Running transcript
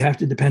have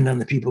to depend on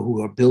the people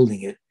who are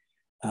building it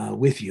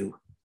with you,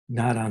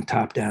 not on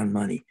top-down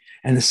money.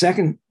 And the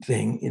second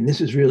thing, and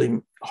this is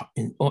really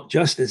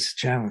just as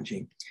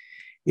challenging,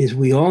 is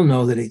we all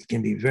know that it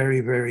can be very,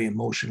 very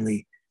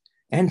emotionally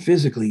and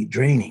physically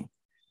draining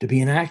to be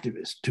an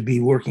activist, to be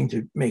working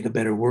to make a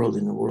better world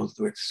in the world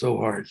where it's so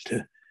hard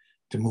to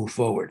move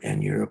forward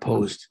and you're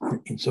opposed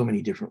in so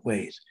many different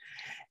ways.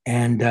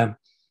 And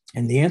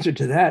the answer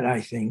to that,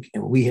 I think,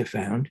 and we have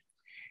found,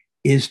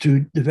 is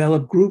to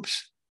develop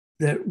groups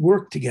that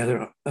work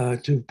together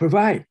to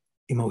provide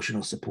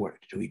emotional support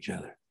to each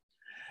other.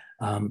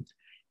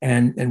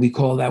 And we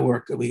call that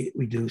work, we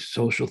do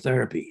social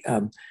therapy.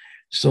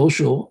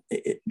 Social,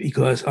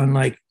 because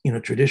unlike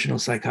traditional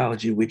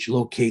psychology, which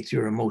locates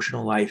your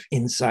emotional life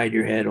inside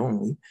your head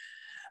only,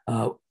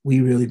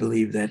 we really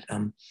believe that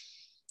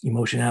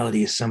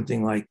emotionality is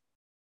something like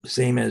the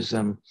same as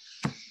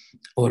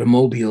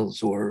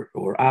automobiles or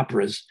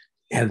operas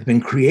have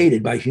been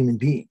created by human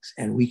beings,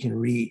 and we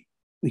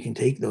can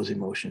take those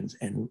emotions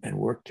and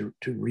work to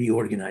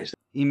reorganize them.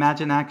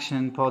 Imagine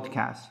Action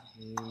Podcast.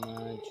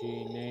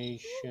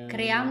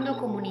 Creando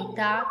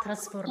comunità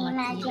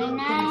trasformative.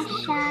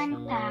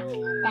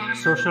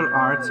 Social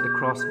arts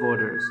across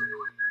borders.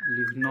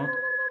 Livnot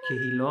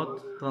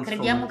kehilot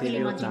Crediamo che transformative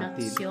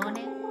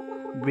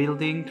l'immaginazione.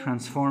 Building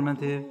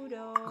transformative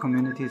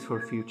communities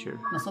for future.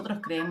 Nosotros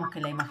creemos que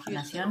la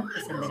imaginación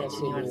es el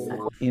derecho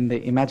universal. In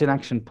the Imagine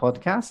Action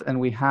podcast, and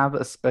we have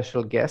a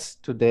special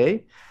guest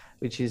today,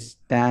 which is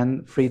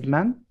Dan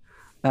Friedman.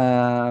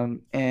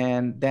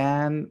 And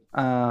Dan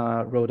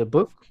wrote a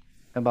book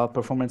about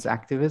performance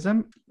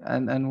activism,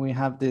 and we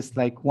have this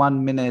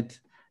 1 minute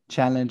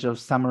challenge of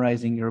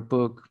summarizing your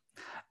book.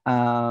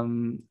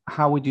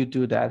 How would you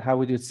do that? How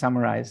would you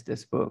summarize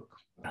this book?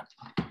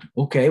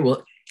 Okay,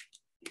 well,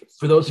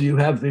 for those of you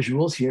who have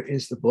visuals, here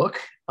is the book.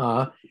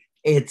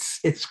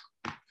 It's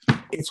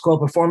called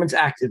Performance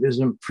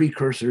Activism: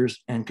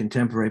 Precursors and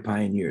Contemporary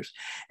Pioneers.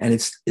 And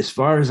it's, as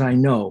far as I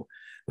know,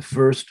 the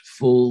first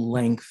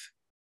full-length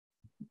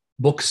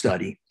book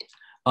study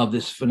of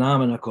this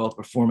phenomena called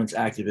performance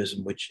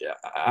activism, which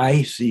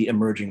I see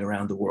emerging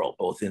around the world,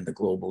 both in the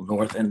global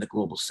north and the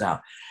global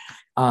south.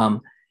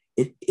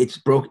 It's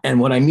broke, and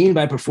what I mean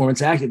by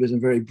performance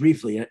activism, very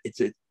briefly,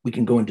 we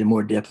can go into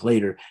more depth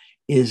later,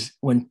 is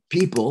when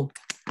people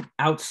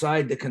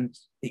outside the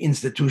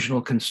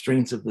institutional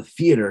constraints of the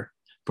theater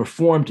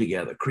perform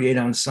together, create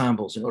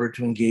ensembles in order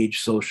to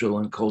engage social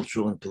and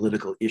cultural and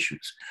political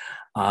issues.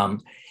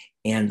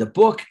 And the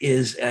book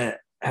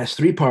has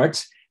 3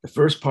 parts. The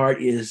first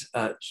part is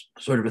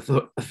sort of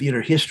a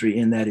theater history,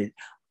 in that it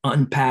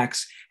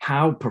unpacks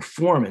how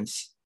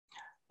performance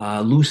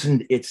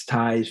loosened its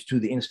ties to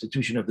the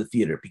institution of the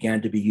theater. It began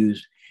to be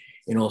used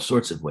in all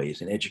sorts of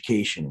ways, in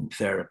education, in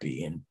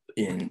therapy,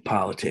 in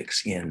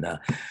politics, even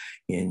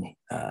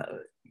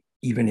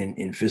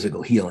in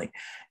physical healing.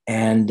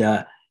 And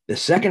the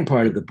second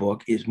part of the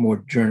book is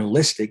more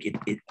journalistic.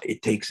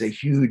 It takes a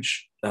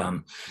huge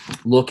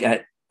look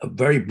at a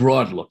very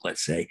broad look,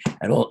 let's say,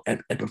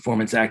 at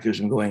performance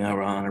activism going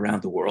on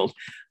around the world,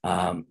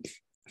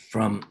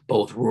 from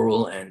both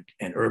rural and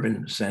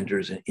urban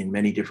centers in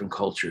many different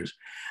cultures,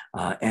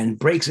 and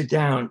breaks it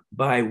down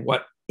by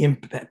what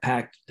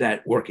impact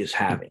that work is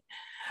having.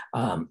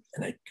 And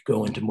I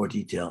go into more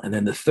detail. And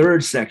then the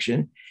third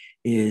section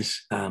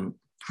is,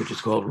 which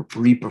is called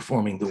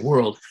Reperforming the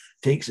World,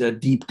 takes a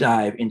deep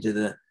dive into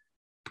the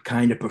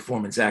kind of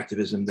performance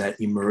activism that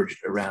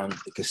emerged around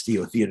the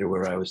Castillo Theater,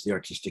 where I was the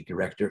artistic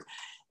director,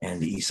 and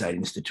the Eastside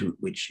Institute,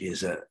 which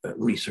is a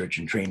research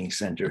and training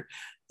center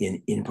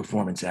in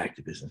performance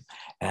activism,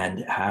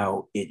 and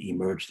how it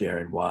emerged there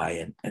and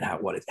why, and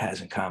what it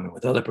has in common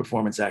with other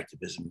performance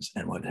activisms,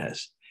 and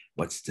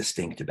what's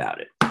distinct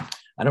about it.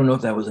 I don't know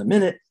if that was a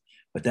minute,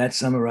 but that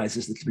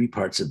summarizes the 3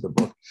 parts of the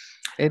book.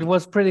 It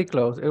was pretty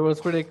close.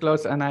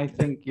 And I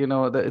think,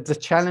 the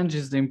challenge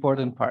is the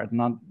important part,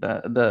 not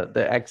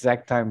the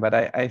exact time. But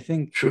I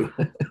think true.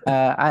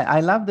 I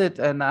loved it,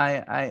 and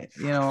I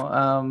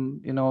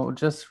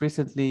just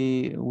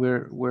recently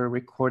we're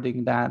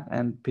recording that,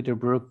 and Peter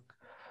Brook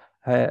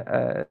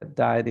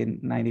died in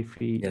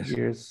 93 Yes.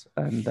 years,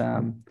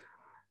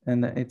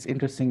 and it's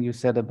interesting you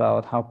said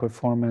about how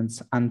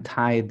performance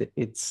untied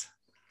its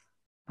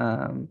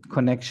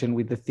connection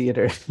with the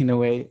theater in a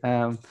way.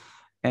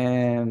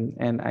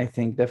 And I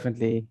think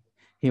definitely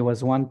he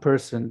was one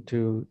person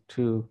to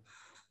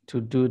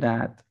do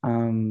that.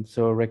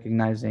 So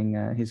recognizing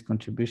his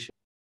contribution.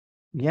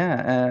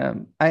 Yeah,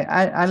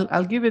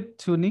 I'll give it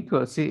to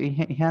Nico. See,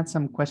 he had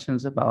some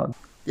questions about.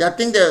 Yeah, I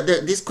think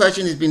this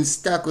question has been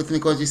stuck with me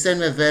because you sent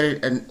me a very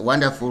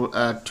wonderful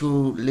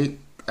two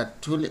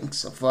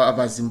links for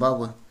about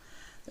Zimbabwe,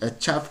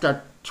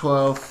 chapter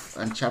 12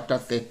 and chapter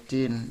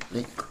 13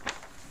 link.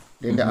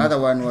 Then the other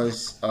one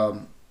was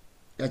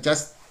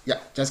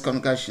just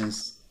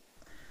concussions.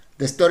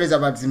 The stories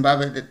about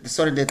Zimbabwe,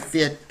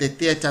 the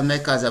theater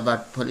makers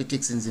about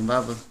politics in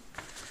Zimbabwe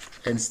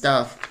and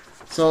stuff.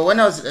 So when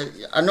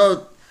I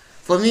know,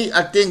 for me,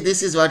 I think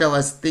this is what I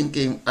was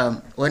thinking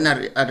when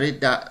I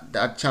read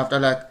that chapter.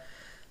 Like,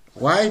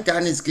 why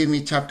Dan is giving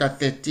me chapter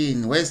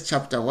 13? Where's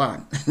chapter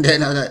 1?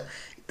 Then I was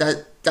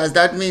like, does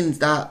that mean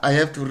that I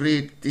have to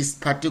read this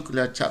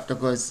particular chapter?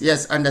 Because,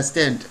 yes,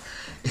 understand,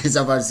 it's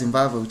about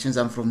Zimbabwe, which means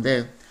I'm from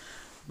there.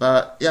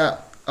 But, yeah,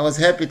 I was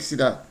happy to see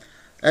that.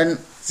 And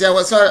so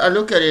I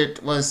look at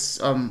it,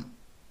 was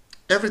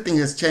everything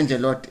has changed a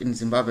lot in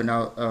Zimbabwe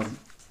now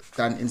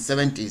than in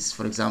 70s,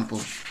 for example.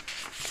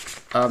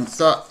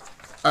 So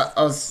I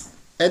was,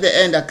 at the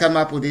end, I come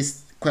up with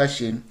this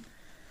question.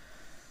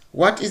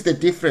 What is the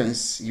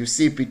difference you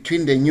see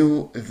between the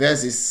new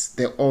versus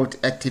the old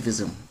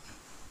activism?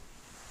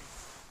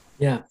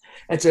 Yeah,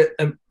 that's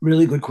a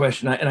really good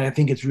question. And I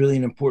think it's really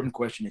an important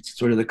question. It's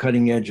sort of the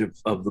cutting edge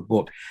of the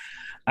book.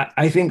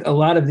 I think a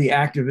lot of the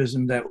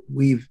activism that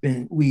we,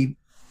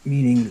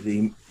 meaning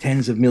the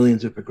tens of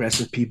millions of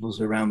progressive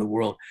peoples around the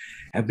world,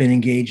 have been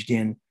engaged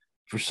in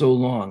for so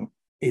long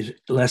is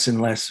less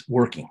and less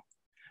working.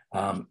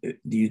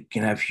 You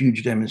can have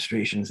huge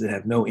demonstrations that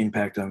have no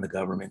impact on the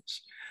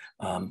governments.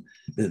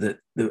 The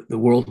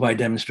worldwide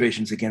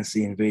demonstrations against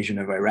the invasion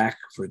of Iraq,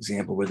 for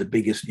example, were the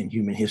biggest in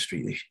human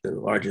history, the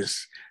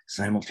largest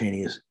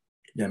simultaneous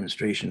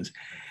demonstrations,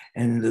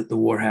 and the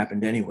war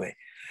happened anyway.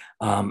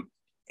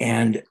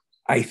 And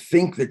I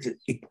think that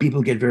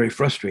people get very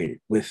frustrated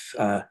with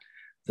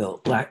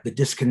the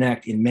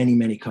disconnect in many,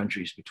 many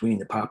countries between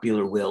the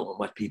popular will and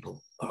what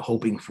people are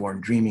hoping for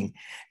and dreaming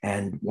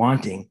and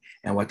wanting,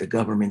 and what the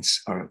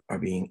governments are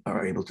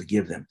able to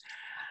give them.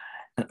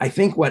 And I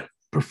think what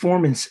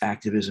performance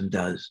activism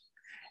does,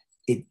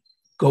 it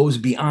goes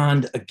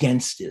beyond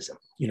againstism.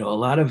 You know,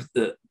 a lot of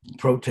the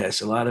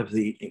protests, a lot of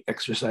the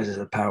exercises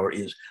of power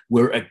is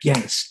we're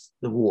against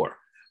the war,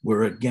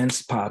 we're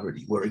against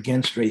poverty, we're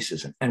against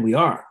racism, and we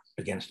are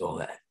against all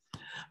that.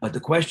 But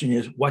the question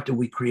is, what do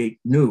we create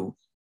new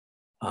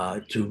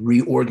to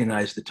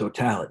reorganize the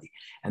totality?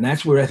 And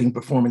that's where I think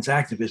performance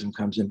activism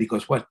comes in,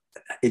 because what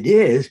it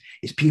is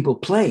people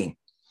playing,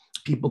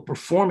 people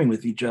performing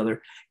with each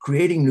other,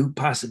 creating new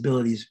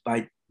possibilities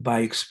by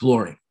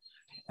exploring.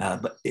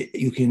 But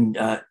you can,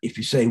 if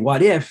you say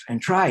what if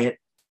and try it,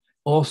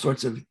 all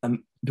sorts of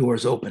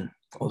doors open,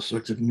 all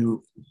sorts of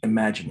new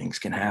imaginings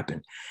can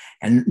happen.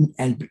 And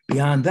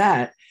beyond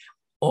that,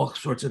 all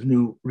sorts of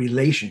new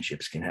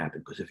relationships can happen.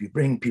 Because if you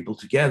bring people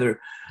together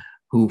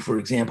who, for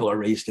example, are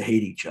raised to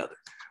hate each other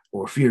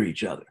or fear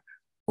each other,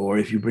 or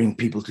if you bring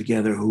people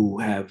together who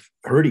have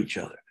hurt each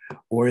other,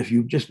 or if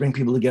you just bring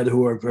people together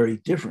who are very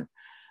different,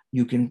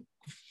 you can,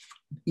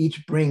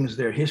 each brings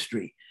their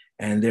history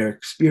and their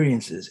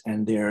experiences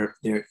and their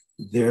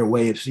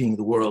way of seeing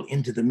the world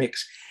into the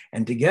mix.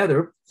 And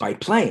together, by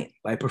playing,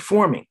 by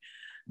performing,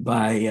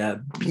 by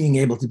being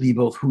able to be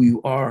both who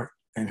you are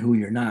and who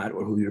you're not,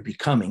 or who you're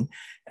becoming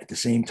at the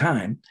same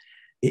time,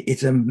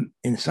 it's in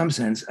some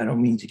sense, I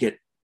don't mean to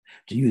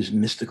use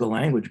mystical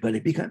language, but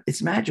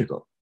it's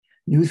magical.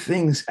 New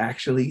things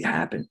actually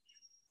happen.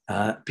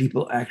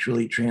 People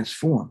actually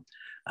transform.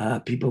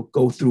 People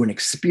go through an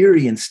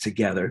experience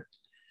together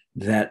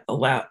that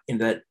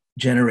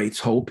generates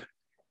hope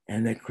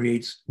and that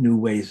creates new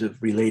ways of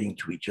relating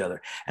to each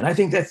other. And I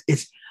think there's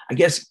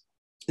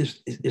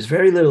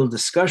very little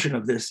discussion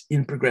of this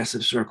in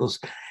progressive circles,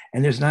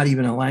 and there's not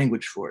even a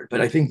language for it.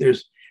 But I think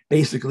there's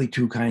basically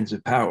two kinds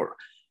of power: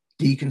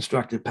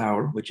 deconstructive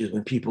power, which is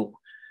when people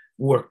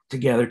work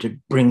together to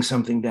bring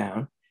something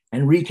down,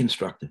 and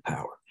reconstructive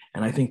power.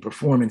 And I think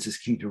performance is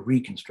key to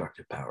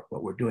reconstructive power.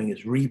 What we're doing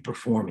is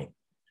reperforming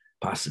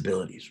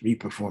possibilities,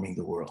 reperforming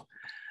the world.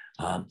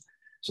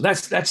 So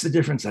that's the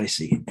difference I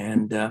see.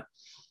 And, I'll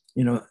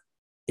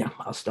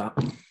stop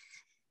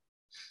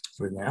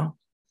for now.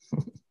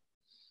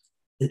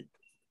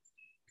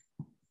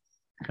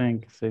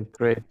 Thanks, it's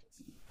great.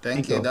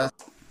 Thank you.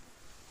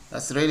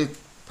 That's really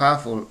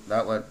powerful,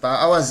 that word. But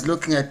I was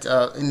looking at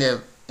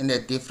in a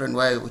different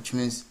way, which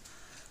means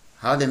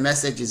how the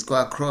messages go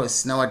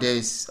across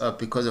nowadays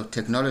because of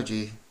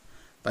technology.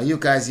 But you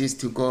guys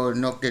used to go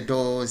knock the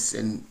doors,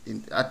 and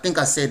I think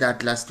I said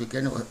that last week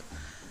anyway.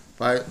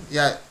 But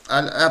yeah,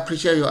 I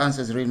appreciate your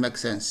answers. It really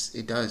makes sense.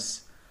 It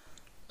does.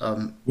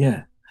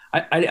 Yeah,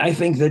 I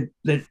think that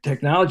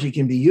technology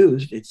can be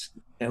used. As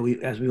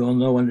we all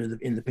know,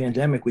 in the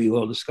pandemic, we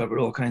all discovered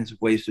all kinds of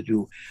ways to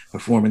do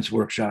performance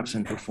workshops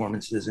and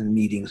performances and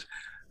meetings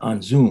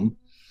on Zoom.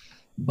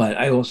 But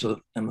I also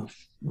am a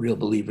real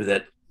believer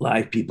that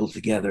live people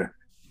together,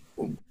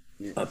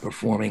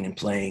 performing and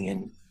playing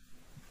and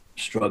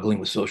struggling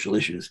with social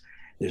issues,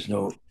 there's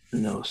no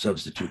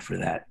substitute for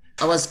that.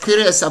 I was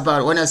curious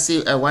about when I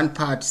see one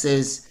part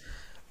says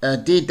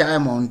D.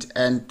 Diamond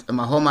and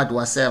Muhammad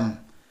Wassem,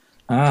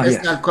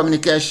 personal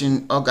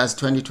communication, August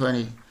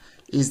 2020.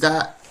 Is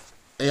that,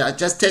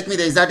 just take me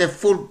there, is that a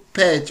full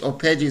page or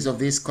pages of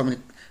this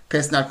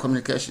personal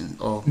communication?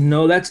 Or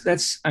no,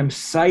 that's I'm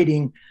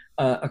citing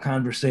a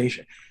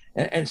conversation.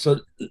 And so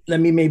let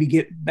me maybe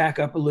get back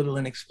up a little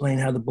and explain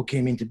how the book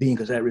came into being,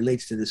 because that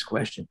relates to this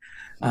question.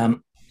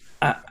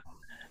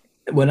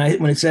 When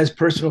it says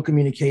personal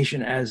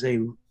communication as a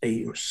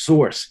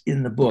source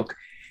in the book,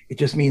 it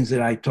just means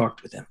that I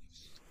talked with them.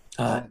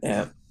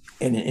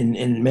 and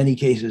in many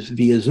cases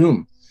via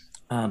Zoom.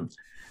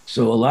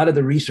 So a lot of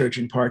the research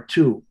in part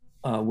two,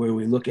 where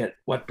we look at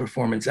what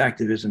performance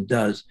activism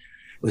does,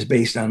 was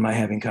based on my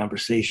having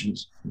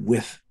conversations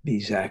with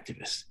these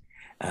activists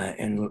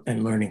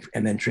and learning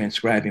and then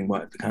transcribing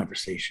what the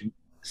conversation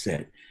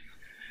said.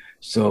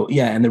 So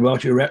yeah, and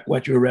what you're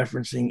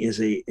referencing is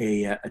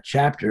a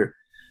chapter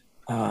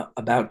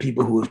about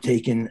people who have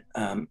taken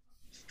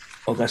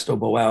Augusto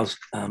Boal's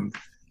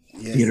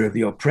Theater of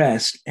the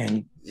Oppressed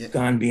and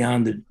gone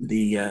beyond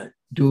the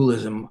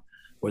dualism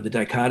or the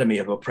dichotomy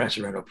of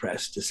oppressor and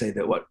oppressed to say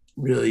that what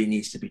really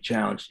needs to be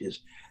challenged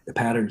is the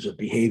patterns of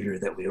behavior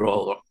that we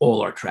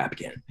all are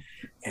trapped in.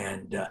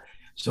 And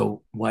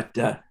so what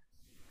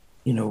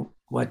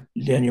what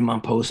Daniel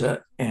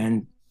Mamposa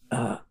and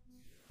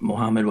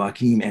Mohammed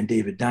Wakim and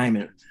David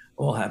Diamond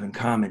all have in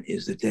common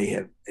is that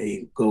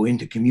they go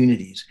into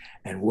communities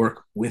and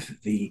work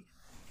with the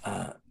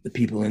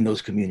people in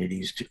those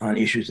communities on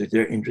issues that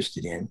they're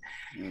interested in,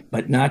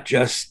 but not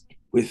just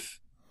with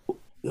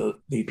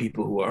the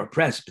people who are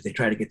oppressed, but they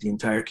try to get the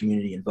entire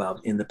community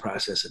involved in the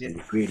process of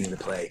creating the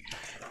play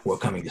or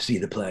coming to see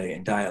the play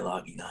and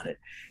dialoguing on it.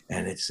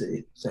 And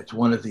that's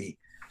one of the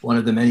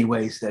many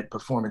ways that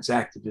performance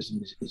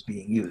activism is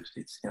being used.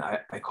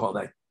 I call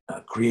that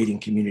creating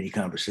community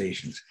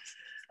conversations.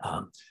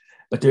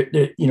 But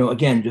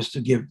again, just to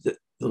give the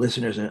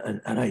listeners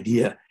an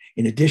idea,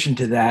 in addition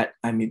to that,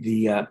 I mean,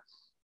 the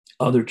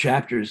other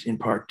chapters in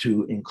part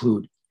two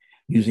include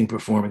using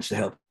performance to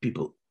help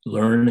people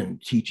learn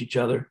and teach each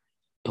other,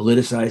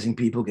 politicizing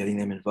people, getting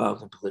them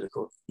involved in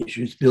political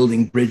issues,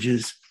 building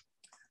bridges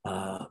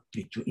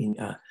between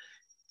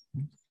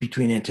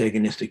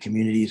antagonistic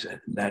communities.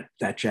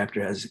 That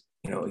chapter has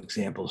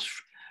examples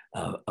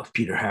of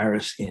Peter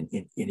Harris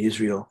in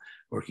Israel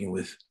working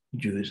with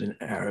Jews and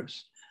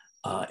Arabs.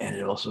 And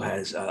it also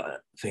has a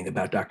thing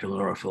about Dr.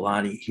 Laura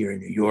Filani here in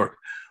New York,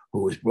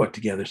 who has brought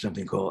together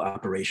something called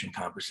Operation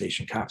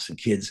Conversation Cops and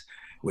Kids,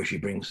 where she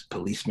brings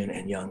policemen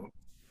and young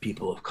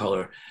people of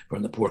color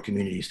from the poor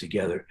communities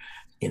together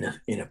in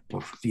a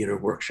theater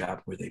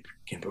workshop where they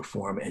can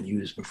perform and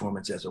use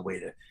performance as a way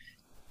to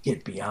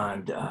get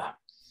beyond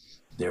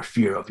their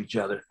fear of each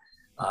other.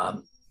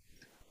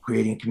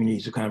 Creating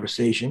communities of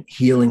conversation,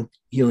 healing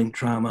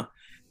trauma.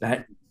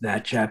 That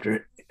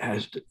chapter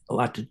has a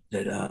lot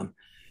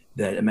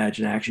that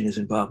Imagine Action is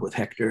involved with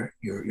Hector,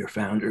 your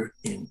founder,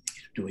 in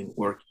doing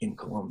work in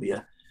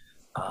Colombia.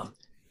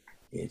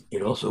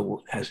 It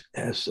also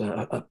has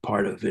a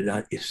part of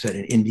it is set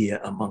in India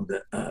among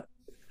the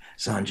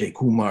Sanjay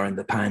Kumar and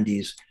the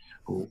Pandis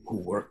who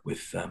work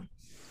with,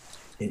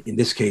 in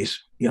this case,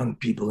 young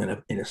people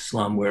in a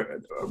slum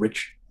where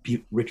rich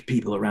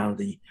people around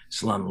the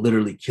slum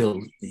literally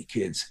killed the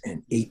kids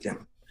and ate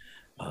them.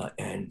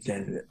 And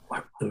then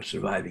those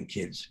surviving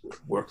kids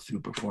work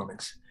through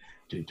performance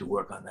to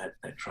work on that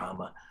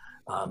trauma.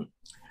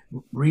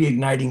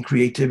 Reigniting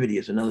creativity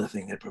is another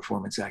thing that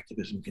performance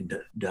activism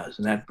does.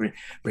 And that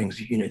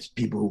brings it's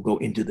people who go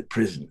into the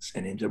prisons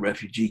and into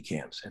refugee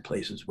camps and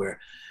places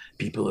where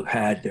people have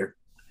had their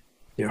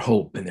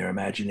hope and their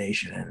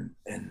imagination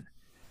and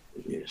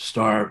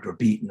starved or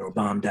beaten or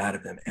bombed out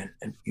of them,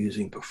 and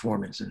using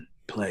performance and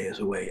play as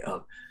a way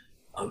of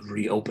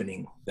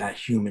reopening that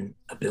human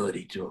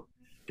ability to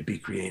be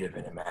creative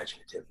and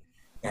imaginative,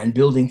 and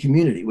building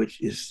community,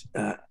 which is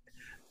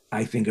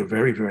I think a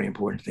very, very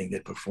important thing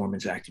that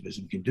performance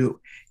activism can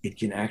do. It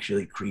can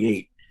actually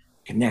create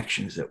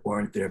connections that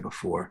weren't there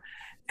before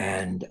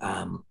and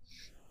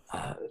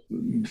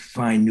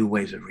find new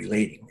ways of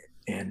relating.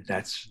 And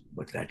that's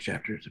what that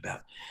chapter is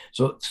about.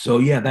 So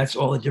yeah, that's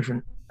all the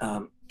different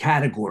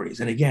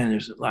categories. And again,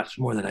 there's lots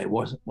more that I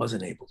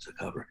wasn't able to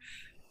cover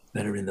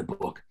that are in the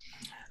book.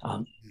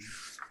 And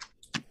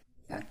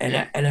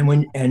then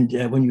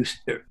when you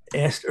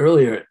asked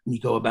earlier,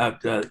 Nico,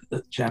 about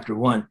chapter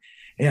one,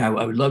 yeah,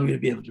 I would love you to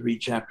be able to read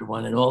chapter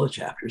one and all the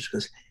chapters,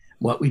 because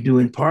what we do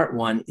in part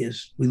one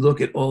is we look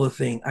at all the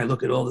things. I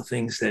look at all the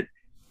things that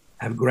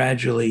have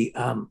gradually,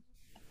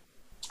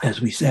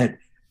 as we said,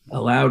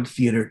 allowed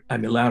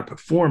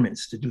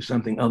performance to do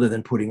something other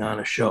than putting on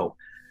a show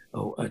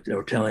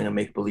or telling a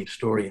make-believe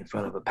story in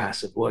front of a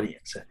passive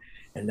audience.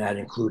 And that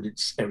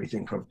included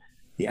everything from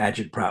the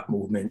agitprop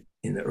movement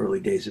in the early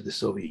days of the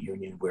Soviet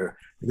Union, where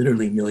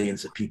literally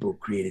millions of people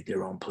created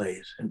their own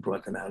plays and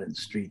brought them out in the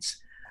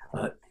streets.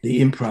 The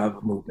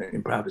improv movement,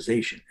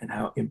 improvisation, and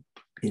how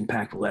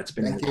impactful that's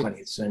been in the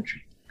 20th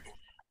century.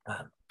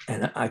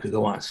 And I could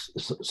go on.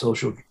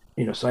 Social,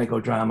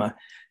 psychodrama,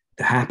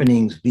 the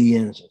happenings,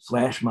 be-ins,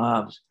 flash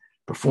mobs,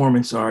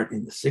 performance art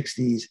in the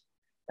 60s,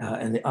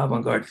 and the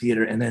avant-garde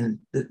theater, and then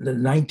the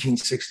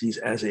 1960s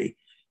as a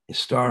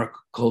historic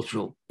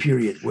cultural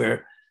period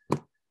where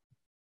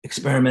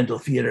experimental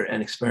theater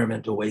and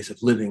experimental ways of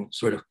living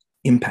sort of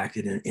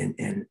impacted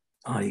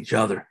on each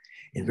other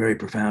in very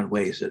profound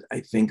ways that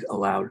I think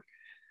allowed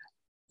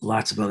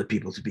lots of other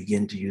people to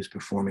begin to use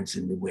performance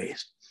in new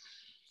ways.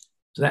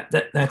 So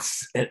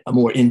that's a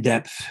more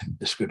in-depth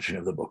description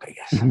of the book, I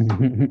guess.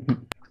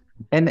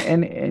 And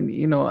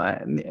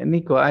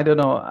Nico, I don't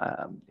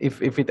know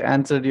if it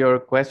answered your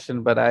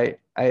question, but I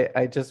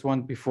just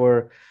want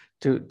before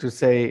to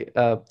say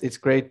it's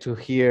great to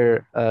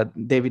hear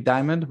David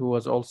Diamond, who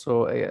was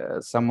also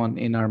someone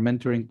in our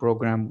mentoring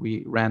program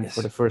we ran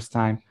for the first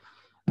time.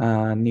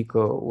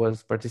 Nico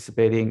was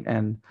participating,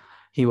 and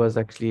he was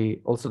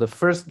actually also the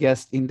first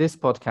guest in this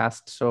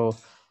podcast. So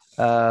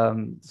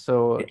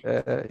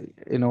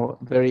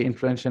very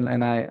influential.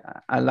 And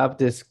I love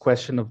this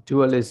question of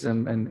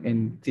dualism and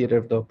in Theater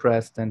of the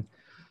Oppressed. And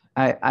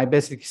I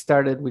basically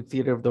started with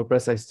Theater of the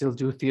Oppressed. I still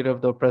do Theater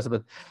of the Oppressed,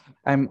 but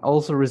I'm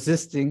also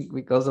resisting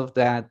because of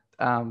that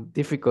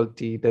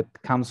difficulty that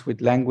comes with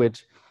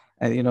language.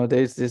 And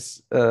there's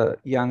this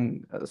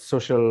young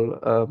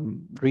social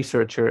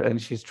researcher,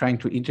 and she's trying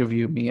to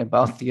interview me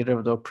about Theater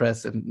of the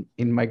Oppressed and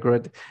in my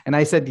growth. And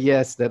I said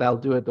yes, that I'll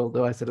do it.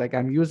 Although I said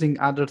I'm using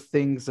other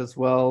things as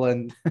well,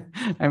 and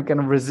I'm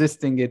kind of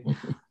resisting it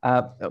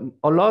a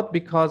lot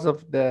because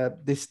of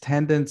this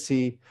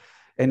tendency.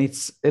 And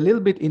it's a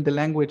little bit in the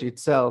language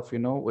itself,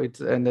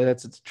 and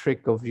that's the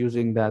trick of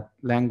using that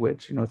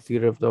language,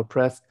 Theater of the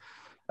Oppressed,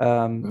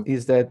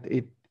 is that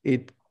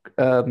it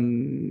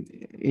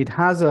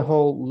has a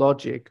whole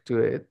logic to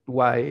it,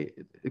 why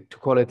to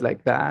call it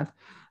like that.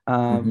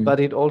 But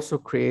it also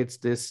creates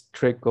this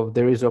trick of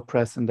there is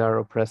oppressed and there are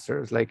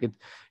oppressors.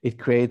 It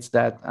creates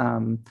that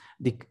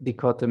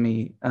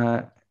dichotomy,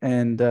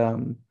 and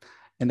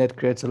that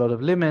creates a lot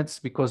of limits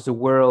because the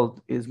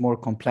world is more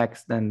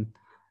complex than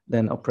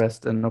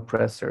oppressed and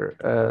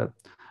oppressor.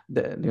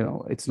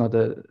 It's not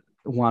a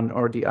one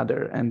or the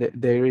other, and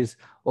there is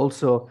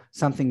also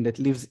something that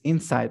lives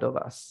inside of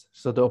us.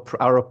 So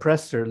our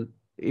oppressor,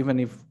 even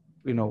if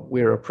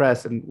we're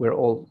oppressed, and we're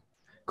all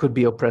could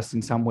be oppressed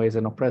in some ways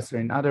and oppressor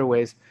in other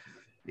ways,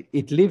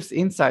 it lives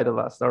inside of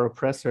us. Our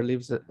oppressor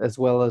lives as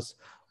well as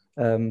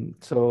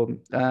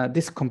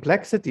this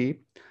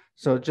complexity.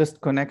 So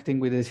just connecting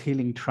with this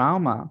healing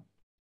trauma,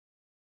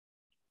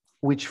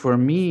 which for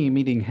me,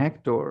 meeting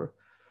Hector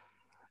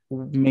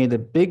made a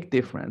big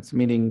difference,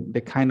 meaning the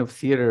kind of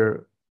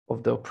theater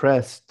of the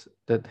oppressed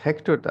that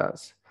Hector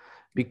does,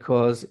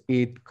 because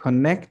it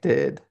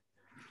connected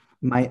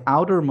my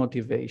outer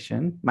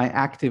motivation, my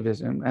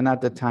activism. And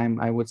at the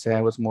time, I would say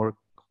I was more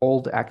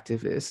old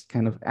activist,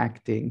 kind of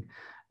acting.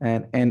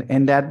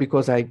 And that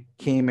because I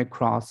came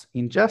across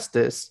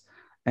injustice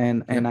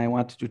and I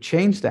wanted to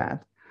change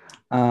that.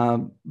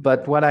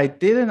 But what I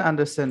didn't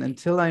understand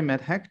until I met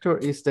Hector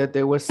is that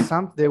the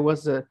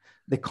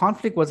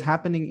conflict was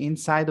happening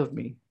inside of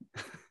me.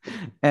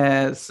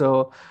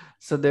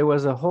 So there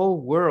was a whole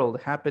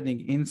world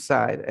happening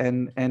inside,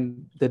 and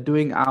the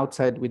doing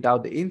outside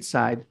without the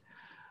inside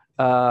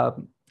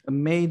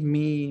made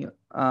me,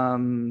 I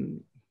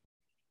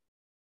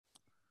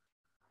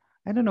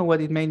don't know what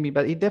it made me,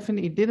 but it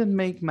definitely didn't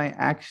make my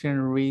action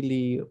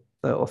really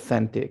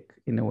authentic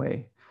in a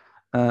way,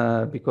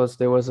 because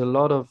there was a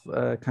lot of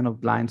kind of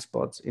blind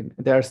spots.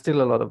 There are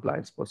still a lot of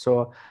blind spots.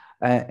 So,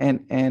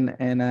 and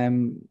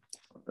I'm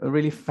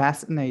really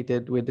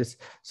fascinated with this.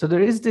 So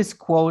there is this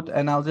quote,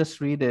 and I'll just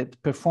read it.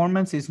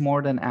 Performance is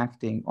more than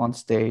acting on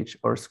stage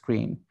or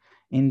screen.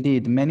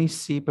 Indeed, many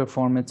see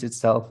performance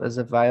itself as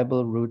a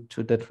viable route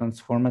to the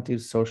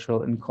transformative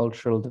social and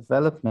cultural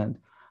development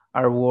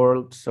our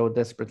world so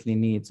desperately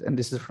needs. And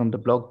this is from the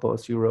blog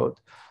post you wrote.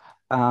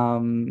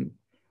 And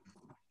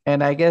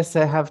I guess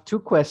I have two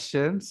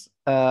questions.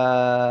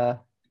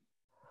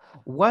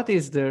 What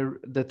is the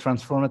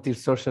transformative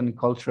social and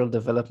cultural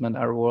development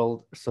our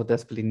world so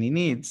desperately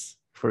needs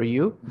for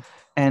you?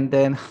 And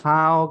then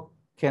how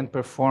can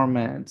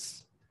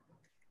performance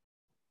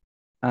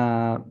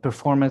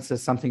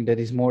as something that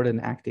is more than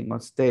acting on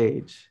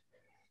stage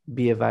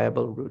be a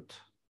viable route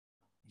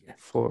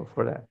for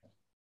that?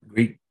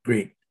 Great.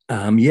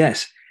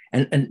 Yes.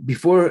 And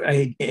before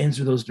I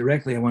answer those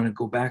directly, I want to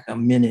go back a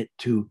minute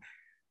to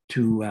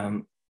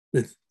the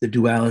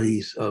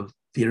dualities of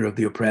Theater of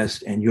the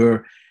Oppressed and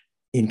your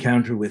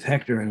encounter with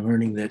Hector, and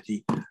learning that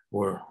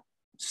or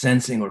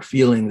sensing or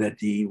feeling that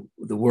the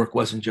work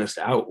wasn't just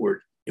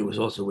outward, it was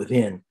also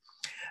within.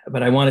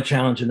 But I want to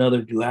challenge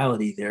another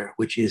duality there,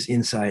 which is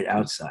inside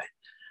outside.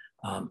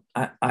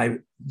 I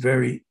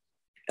very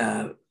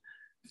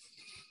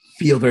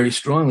feel very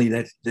strongly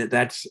that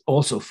that's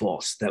also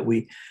false, that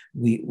we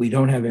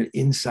don't have an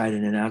inside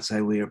and an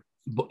outside. We are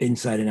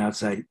inside and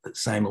outside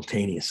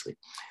simultaneously.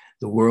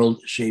 The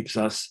world shapes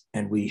us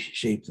and we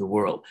shape the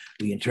world.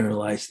 We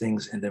internalize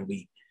things and then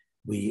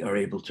we are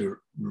able to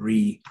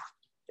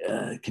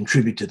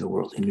contribute to the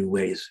world in new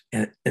ways.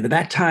 And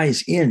that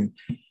ties in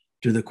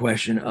to the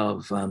question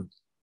of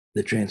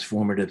the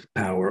transformative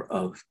power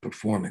of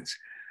performance.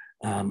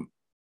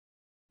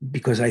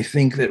 Because I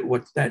think that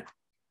what that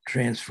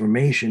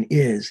transformation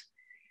is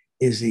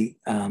the,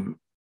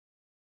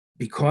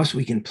 because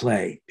we can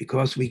play,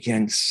 because we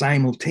can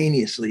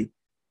simultaneously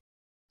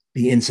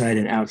be inside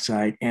and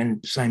outside,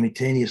 and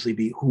simultaneously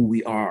be who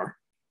we are,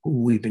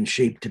 who we've been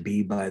shaped to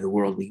be by the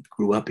world we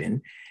grew up in,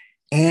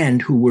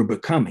 and who we're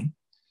becoming.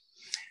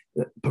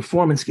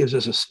 Performance gives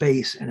us a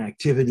space, an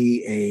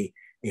activity,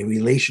 a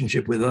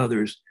relationship with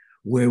others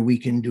where we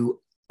can do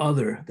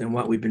other than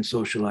what we've been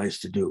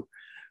socialized to do,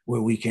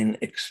 where we can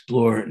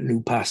explore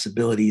new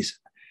possibilities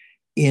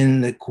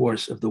in the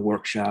course of the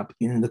workshop,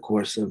 in the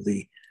course of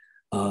the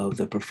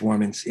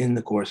performance, in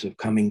the course of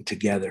coming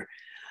together.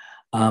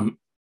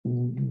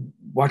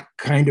 What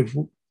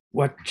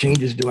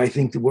changes do I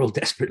think the world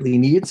desperately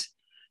needs?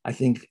 I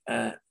think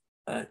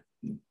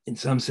in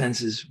some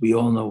senses, we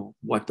all know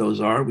what those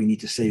are. We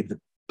need to save the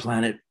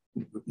planet,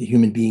 the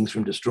human beings,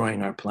 from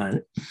destroying our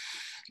planet.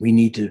 We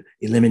need to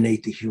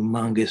eliminate the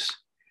humongous,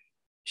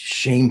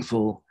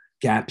 shameful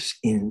gaps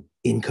in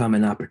income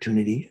and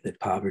opportunity that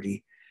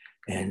poverty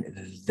and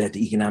that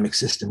the economic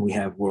system we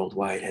have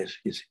worldwide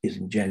is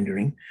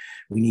engendering.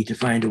 We need to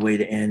find a way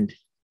to end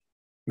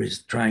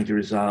trying to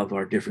resolve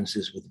our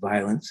differences with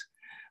violence.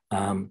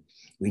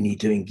 We need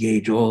to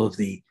engage all of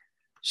the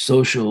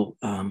social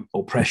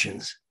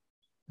oppressions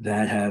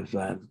that have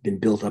been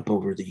built up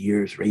over the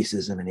years,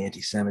 racism and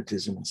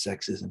anti-Semitism and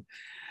sexism.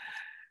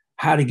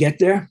 How to get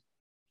there?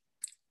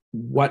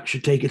 What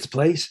should take its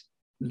place?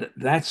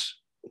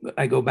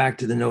 I go back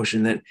to the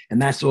notion that,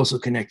 and that's also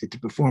connected to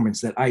performance,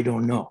 that I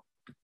don't know.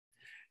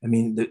 I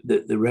mean,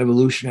 the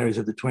revolutionaries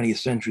of the 20th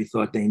century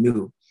thought they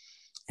knew,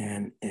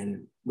 and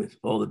with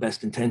all the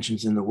best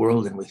intentions in the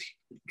world and with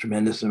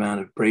tremendous amount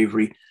of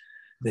bravery,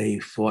 they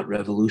fought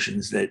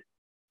revolutions that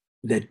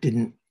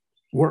didn't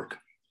work.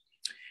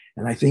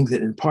 And I think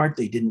that in part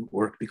they didn't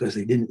work because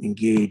they didn't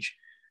engage,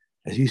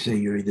 as you say,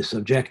 Yuri, the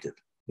subjective.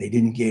 They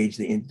didn't engage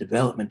the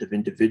development of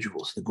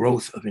individuals, the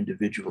growth of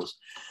individuals.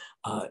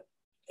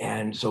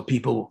 And so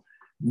people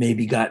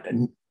maybe got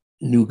a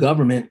new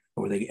government,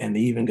 they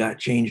even got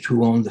changed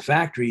who owned the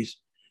factories,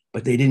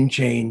 but they didn't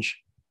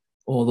change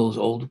all those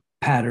old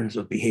patterns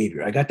of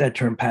behavior. I got that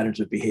term patterns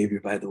of behavior,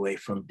 by the way,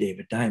 from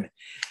David Diamond.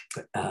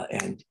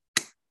 And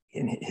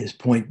in his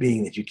point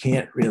being that you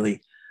can't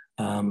really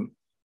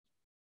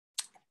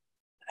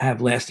have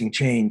lasting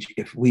change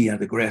if we at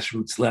the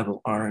grassroots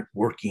level aren't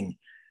working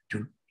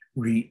to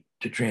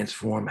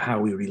transform how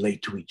we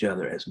relate to each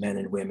other as men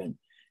and women,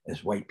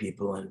 as white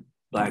people and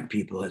Black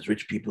people, as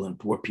rich people and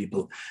poor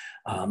people.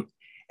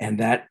 And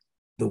that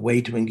the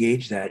way to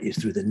engage that is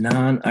through the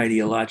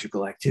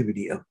non-ideological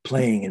activity of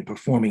playing and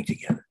performing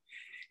together.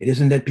 It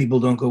isn't that people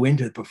don't go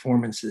into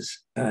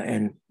performances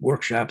and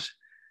workshops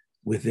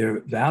with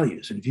their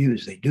values and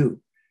views, they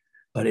do.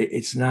 But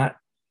it's not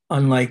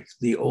unlike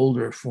the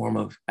older form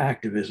of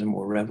activism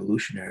or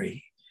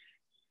revolutionary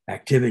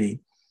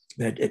activity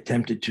that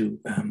attempted to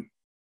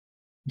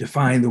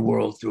define the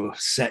world through a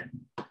set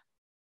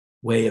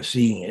way of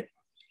seeing it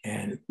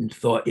and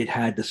thought it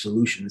had the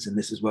solutions and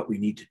this is what we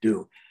need to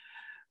do.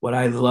 What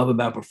I love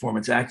about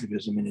performance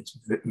activism and its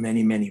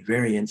many, many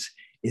variants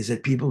is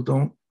that people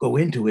don't go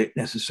into it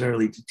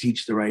necessarily to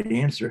teach the right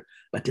answer,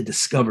 but to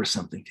discover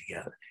something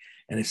together.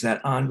 And it's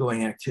that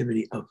ongoing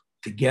activity of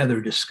together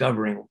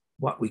discovering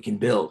what we can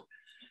build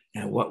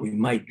and what we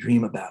might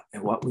dream about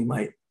and what we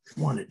might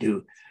want to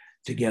do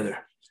together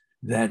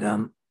that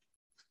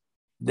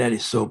that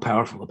is so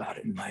powerful about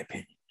it, in my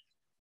opinion.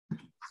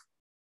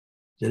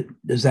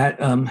 Does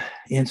that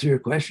answer your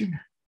question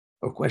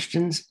or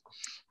questions?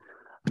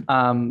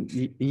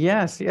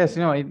 Yes.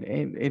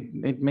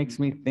 It makes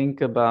me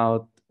think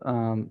about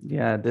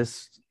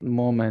this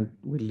moment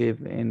we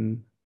live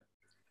in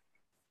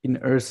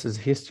Earth's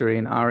history,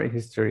 in our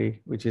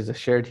history, which is a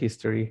shared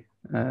history.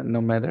 No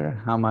matter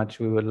how much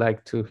we would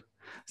like to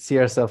see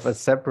ourselves as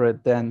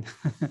separate, then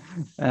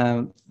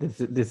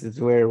this is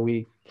where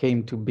we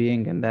came to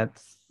being, and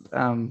that's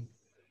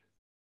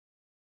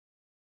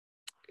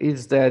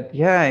is that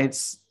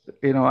it's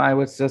I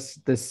was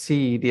just the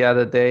sea the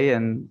other day,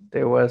 and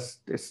there was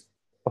this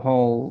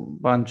whole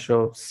bunch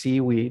of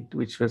seaweed,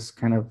 which was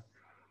kind of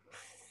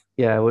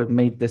it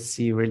made the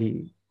sea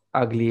really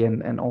ugly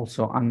and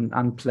also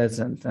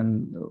unpleasant.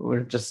 And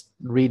we're just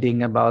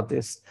reading about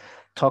this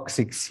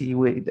toxic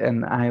seaweed,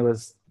 and I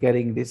was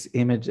getting these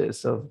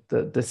images of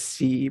the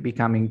sea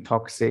becoming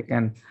toxic,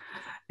 and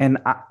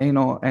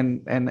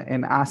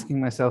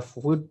asking myself,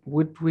 would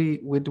we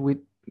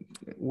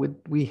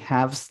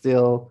have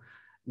still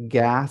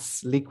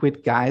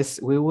liquid gas?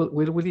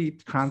 Would we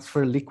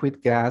transfer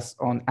liquid gas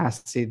on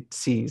acid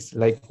seas?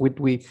 Like, would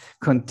we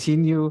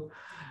continue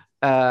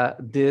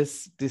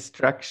this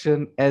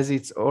destruction as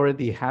it's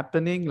already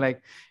happening?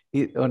 Like,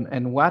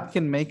 and what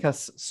can make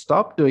us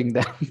stop doing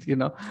that?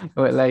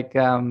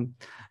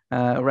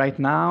 Right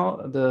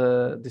now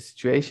the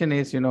situation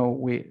is,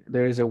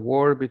 there is a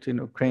war between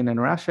Ukraine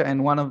and Russia,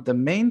 and one of the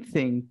main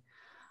thing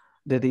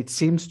that it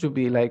seems to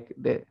be like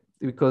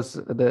because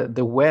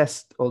the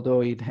West,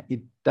 although it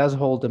does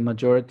hold the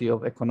majority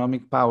of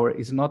economic power,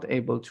 is not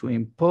able to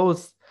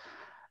impose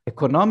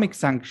economic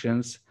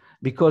sanctions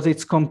because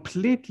it's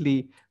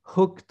completely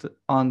hooked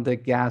on the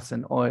gas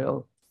and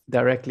oil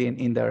directly and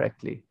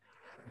indirectly.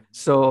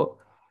 So,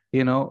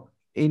 and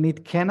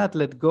it cannot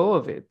let go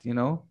of it,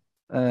 and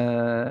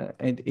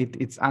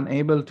it's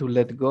unable to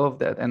let go of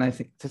that. And I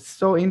think it's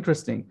so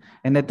interesting.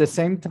 And at the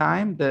same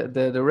time,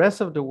 the rest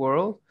of the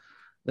world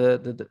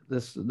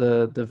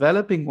the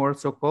developing world,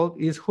 so-called,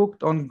 is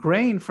hooked on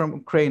grain from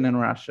Ukraine and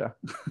Russia.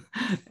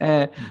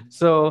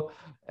 So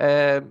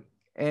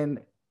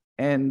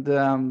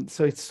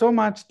so it's so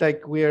much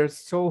like we're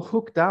so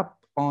hooked up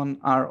on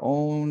our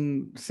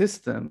own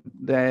system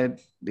that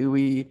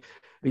we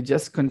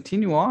just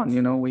continue on.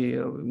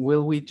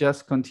 We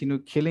just continue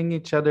killing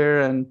each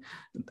other and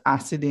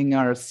aciding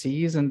our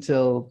seas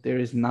until there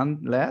is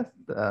none left?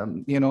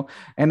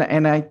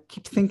 And I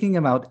keep thinking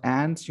about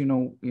ants.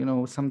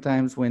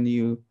 Sometimes when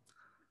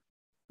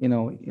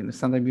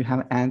sometimes you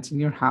have ants in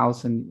your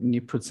house and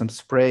you put some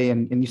spray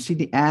and you see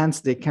the ants,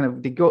 they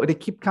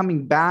keep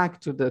coming back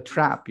to the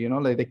trap,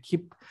 like they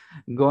keep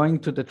going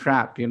to the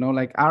trap,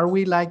 like, are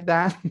we like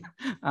that?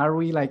 Are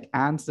we like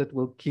ants that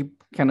will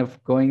keep kind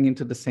of going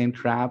into the same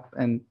trap?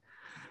 And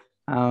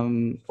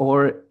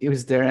or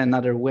is there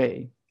another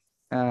way?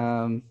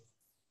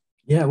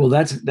 Yeah, well,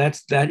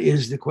 that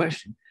is the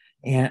question.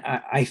 And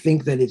I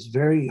think that it's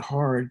very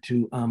hard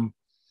to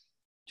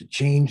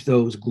change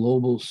those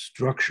global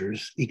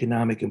structures,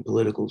 economic and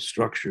political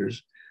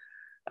structures,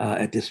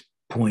 at this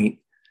point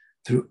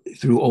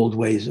through old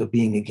ways of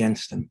being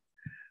against them.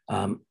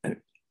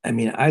 I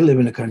mean, I live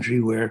in a country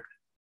where,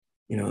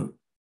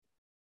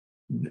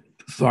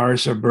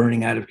 forests are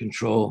burning out of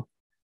control,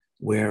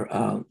 where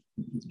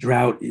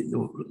drought,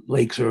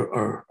 lakes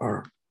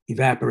are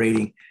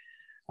evaporating,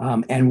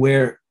 and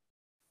where,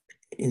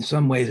 in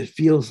some ways, it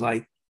feels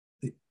like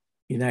the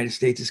United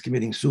States is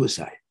committing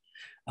suicide.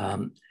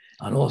 On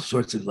all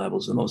sorts of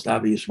levels, the most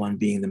obvious one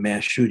being the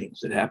mass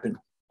shootings that happen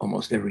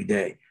almost every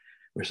day,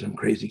 where some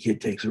crazy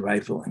kid takes a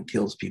rifle and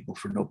kills people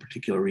for no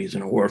particular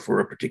reason or for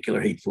a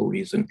particular hateful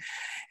reason.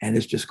 And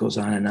this just goes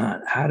on and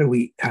on. How do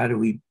we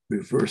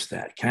reverse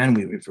that? Can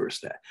we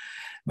reverse that?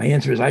 My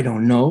answer is, I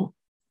don't know.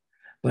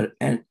 But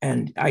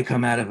and I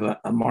come out of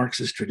a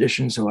Marxist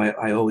tradition, so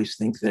I always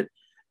think that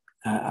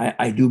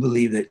I do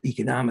believe that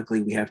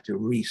economically we have to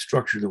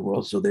restructure the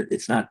world so that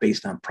it's not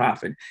based on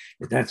profit.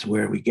 But that's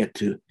where we get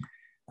to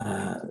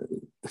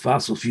the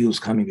fossil fuels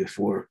coming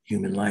before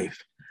human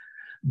life.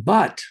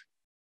 But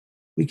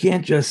we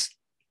can't just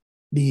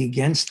be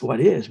against what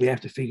is. We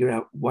have to figure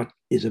out what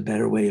is a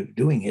better way of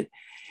doing it.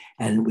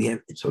 And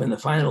so in the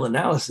final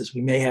analysis,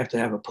 we may have to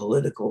have a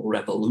political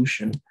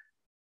revolution,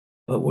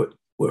 but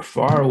we're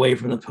far away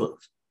from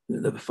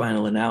the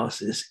final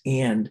analysis.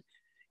 And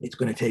it's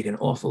going to take an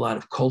awful lot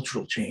of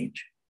cultural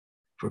change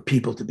for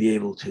people to be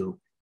able to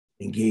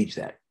engage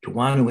that, to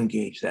want to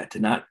engage that, to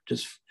not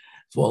just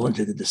fall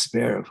into the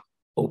despair of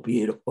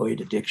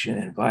opioid addiction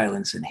and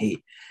violence and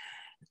hate.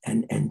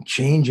 And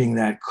changing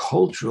that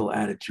cultural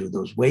attitude,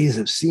 those ways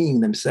of seeing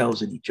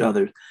themselves and each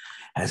other,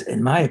 has,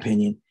 in my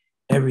opinion,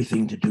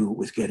 everything to do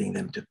with getting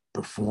them to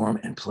perform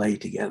and play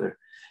together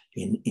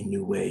in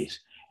new ways.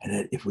 And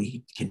that if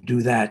we can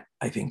do that,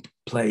 I think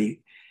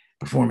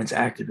performance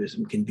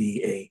activism can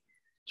be a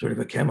sort of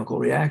a chemical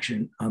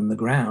reaction on the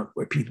ground,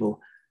 where people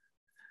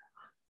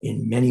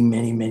in many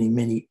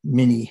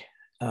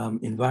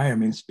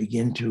environments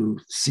begin to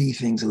see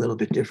things a little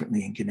bit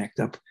differently and connect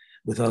up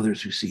with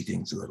others who see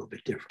things a little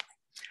bit differently.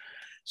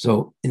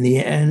 So in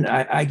the end,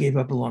 I gave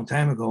up a long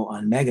time ago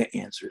on mega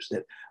answers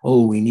that,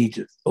 we need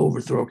to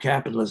overthrow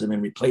capitalism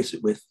and replace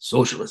it with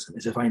socialism,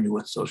 as if I knew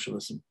what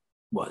socialism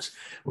was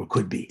or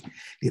could be.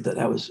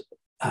 That was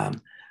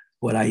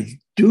what I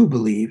do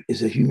believe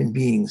is that human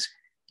beings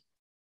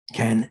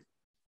can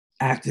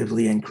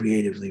actively and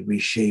creatively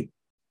reshape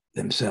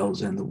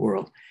themselves and the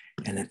world,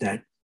 and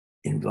that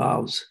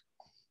involves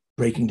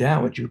breaking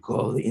down what you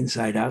call the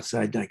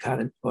inside-outside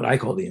dichotomy, what I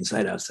call the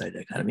inside-outside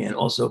dichotomy, and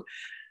also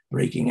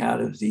breaking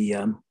out of the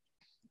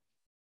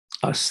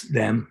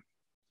us-them,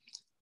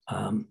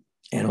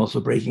 and also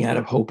breaking out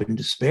of hope and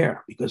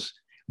despair, because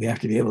we have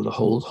to be able to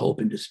hold hope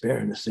and despair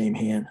in the same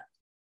hand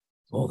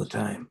all the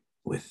time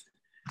with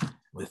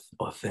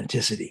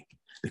authenticity,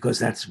 because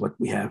that's what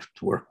we have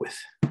to work with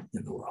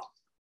in the world.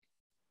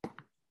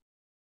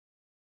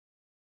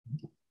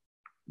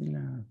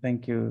 Yeah,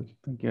 thank you.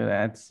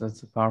 That's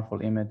a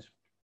powerful image.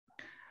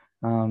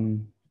 I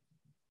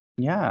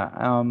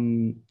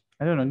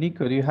don't know,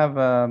 Nico, do you have?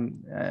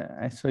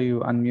 I saw you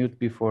unmute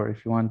before.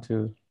 If you want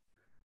to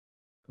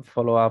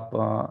follow up.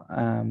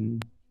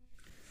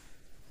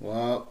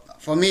 Well,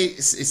 for me,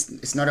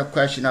 it's not a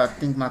question. I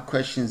think my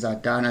questions are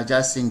done. I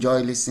just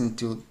enjoy listening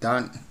to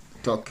Dan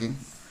talking,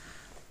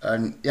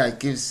 and it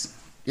gives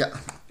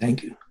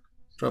Thank you.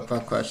 Proper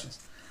questions.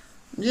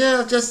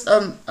 Yeah, just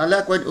I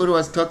like what Uri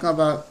was talking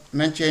about,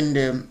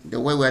 mentioning the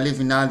way we're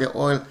living now, the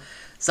oil.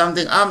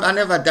 Something I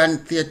never done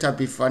theater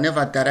before,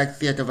 never direct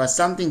theater, but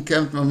something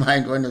came to my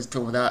mind when I was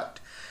talking that,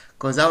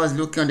 because I was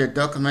looking at the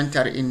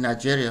documentary in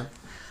Nigeria,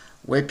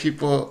 where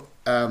people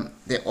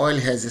the oil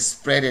has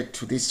spread it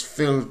to this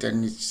field,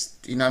 and it's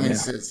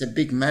it's a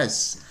big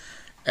mess,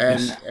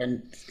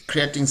 and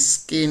creating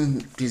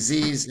skin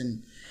disease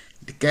and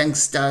the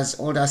gangsters,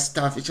 all that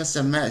stuff. It's just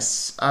a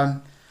mess. I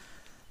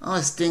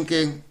was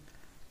thinking,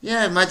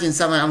 imagine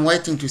someone. I'm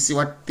waiting to see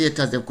what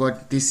theaters they've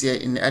got this year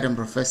in the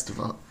Edinburgh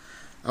Festival.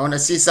 I want to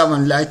see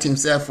someone light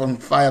himself on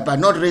fire, but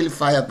not really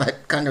fire,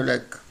 but kind of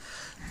like,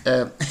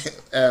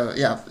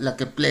 yeah,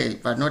 like a play,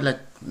 but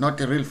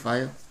not a real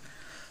fire.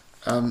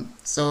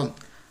 So,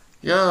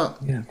 yeah.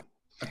 Yeah.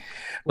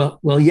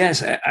 Well,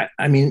 yes.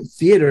 I mean,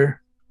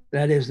 theater,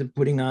 that is the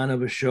putting on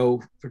of a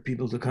show for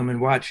people to come and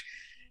watch,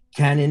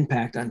 can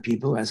impact on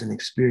people as an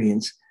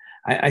experience.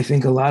 I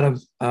think a lot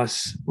of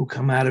us who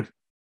come out of,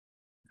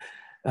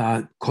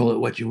 call it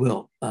what you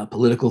will,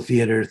 political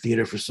theater,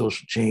 theater for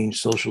social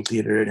change, social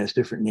theater, it has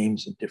different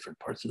names in different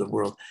parts of the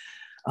world,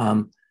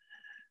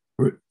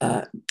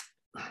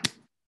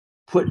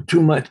 put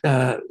too much,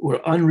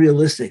 we're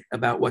unrealistic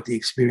about what the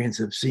experience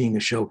of seeing a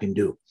show can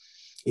do.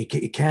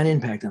 It can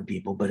impact on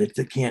people, but it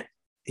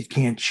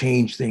can't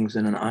change things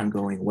in an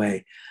ongoing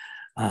way.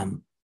 I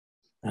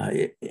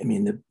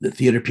mean, the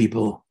theater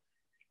people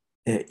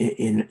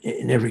in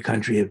every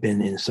country have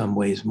been in some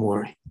ways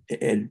more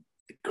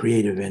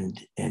creative and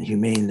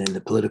humane than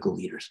the political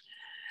leaders.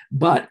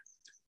 But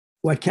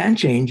what can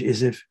change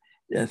is if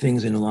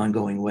things in an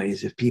ongoing way,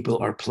 is if people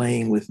are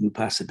playing with new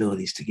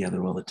possibilities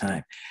together all the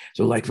time.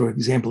 So like, for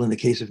example, in the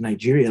case of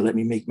Nigeria, let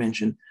me make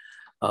mention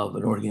of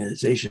an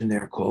organization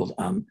there called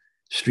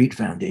Street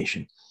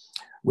Foundation,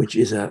 which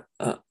is a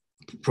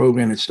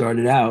program that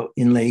started out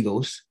in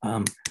Lagos,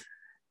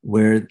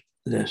 where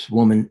this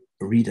woman,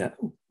 Rita,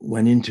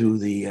 went into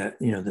the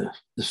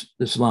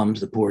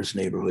slums, the poorest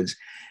neighborhoods,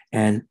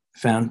 and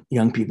found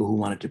young people who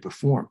wanted to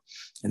perform,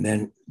 and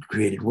then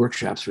created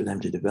workshops for them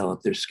to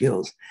develop their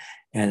skills.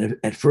 And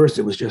at first,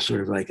 it was just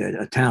sort of like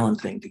a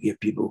talent thing to give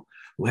people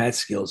who had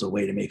skills a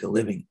way to make a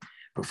living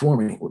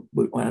performing.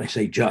 When I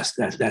say just,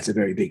 that's a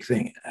very big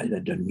thing.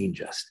 That doesn't mean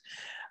just.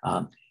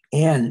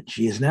 And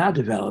she has now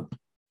developed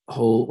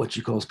whole what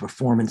she calls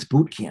performance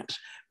boot camps,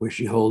 where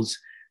she holds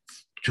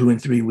 2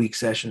 and 3 week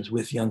sessions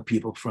with young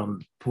people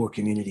from poor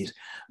communities,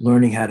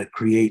 learning how to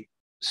create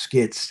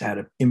skits, how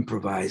to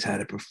improvise, how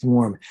to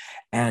perform,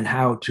 and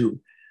how to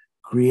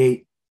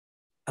create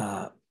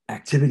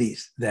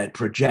activities that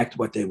project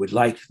what they would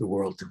like the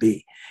world to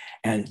be.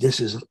 And this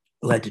has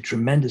led to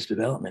tremendous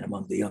development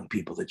among the young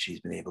people that she's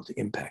been able to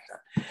impact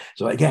on.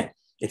 So again,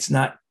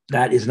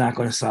 that is not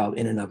going to solve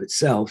in and of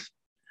itself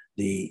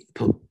the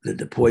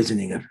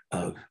poisoning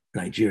of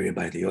Nigeria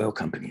by the oil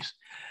companies,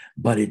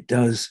 but it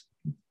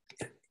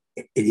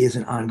is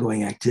an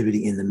ongoing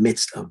activity in the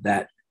midst of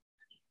that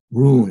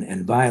ruin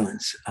and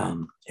violence.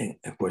 And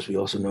of course, we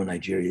also know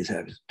Nigeria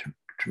has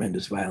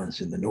tremendous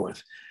violence in the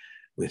north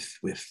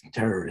with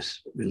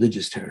terrorists,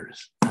 religious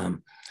terrorists.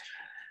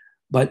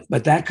 But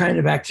that kind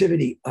of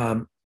activity,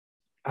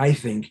 I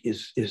think,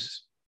 is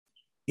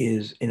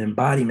an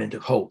embodiment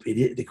of hope. It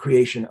is the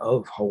creation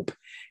of hope.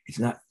 It's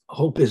not,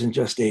 hope isn't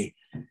just an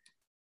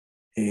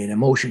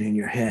emotion in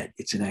your head,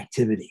 it's an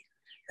activity.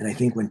 And I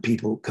think when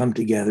people come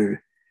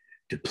together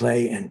to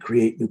play and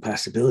create new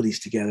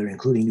possibilities together,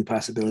 including new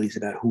possibilities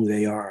about who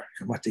they are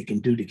and what they can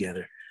do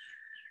together,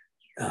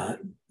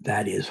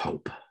 that is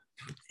hope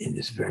in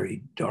this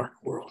very dark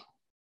world.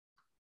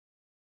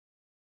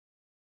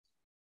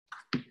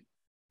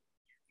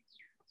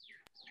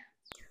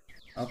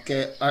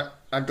 Okay,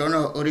 I don't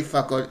know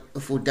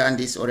if we've done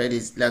this already.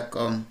 It's like,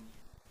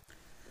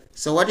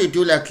 so what do you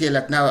do like here?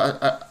 Like now,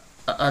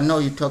 I know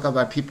you talk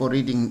about people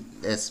reading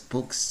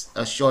books,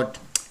 short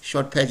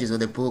pages of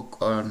the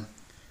book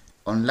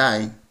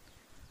online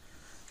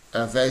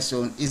very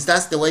soon. Is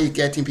that the way you're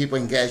getting people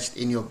engaged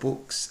in your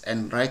books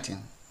and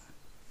writing?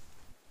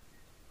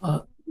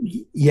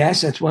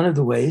 Yes, that's one of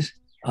the ways.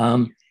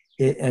 And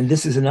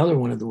this is another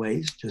one of the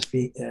ways.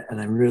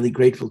 And I'm really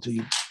grateful to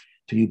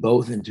you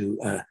both, and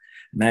to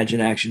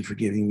Imagine Action for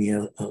giving me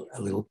a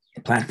little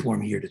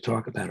platform here to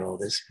talk about all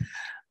this.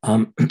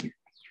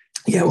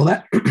 Yeah,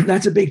 well,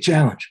 that's a big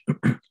challenge.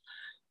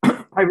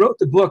 I wrote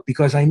the book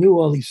because I knew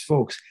all these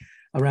folks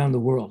around the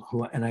world,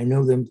 and I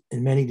know them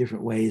in many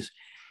different ways,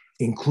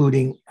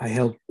 including I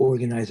helped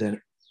organize a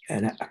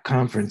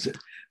conference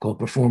called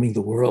Performing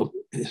the World,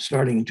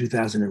 starting in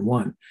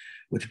 2001,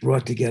 which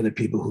brought together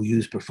people who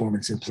use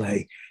performance and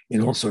play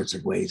in all sorts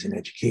of ways, in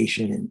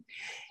education, and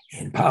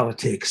in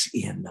politics,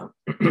 in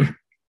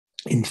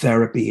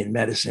therapy, in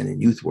medicine,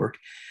 in youth work.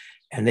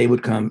 And they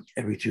would come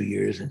every 2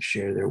 years and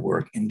share their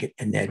work and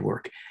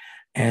network.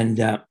 And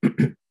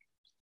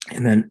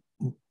then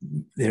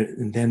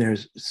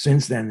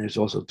there's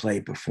also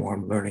Play,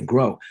 Perform, Learn, and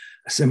Grow,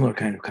 a similar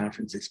kind of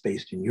conference that's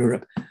based in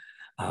Europe,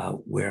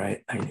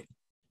 where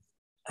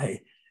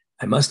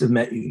I must have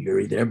met you,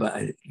 Yuri, there, but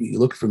you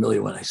looked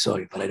familiar when I saw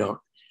you, but I don't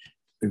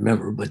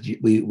remember. But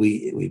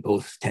we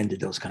both attended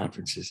those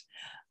conferences,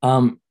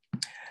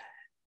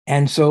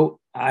 and so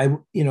I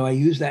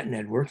use that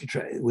network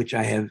which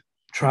I have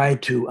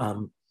tried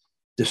to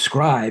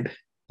describe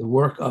the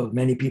work of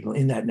many people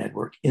in that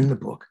network in the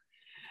book.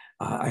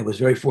 I was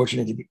very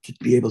fortunate to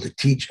be able to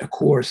teach a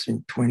course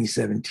in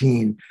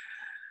 2017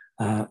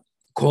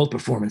 called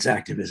Performance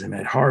Activism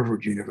at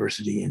Harvard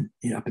University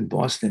up in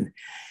Boston.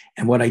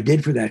 And what I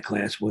did for that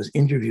class was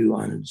interview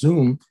on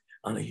Zoom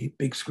on a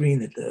big screen.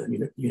 That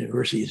the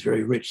university is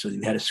very rich, so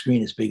you had a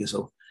screen as big as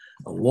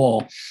a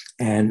wall.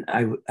 And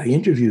I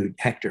interviewed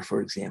Hector,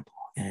 for example,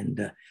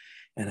 and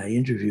I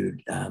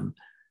interviewed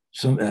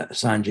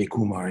Sanjay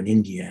Kumar in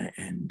India,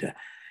 and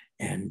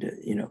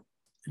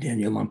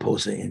Daniel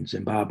Lamposa in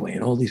Zimbabwe,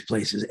 and all these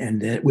places,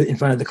 and then in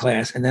front of the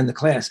class, and then the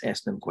class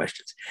asked them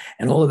questions,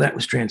 and all of that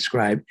was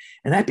transcribed,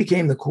 and that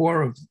became the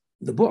core of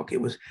the book.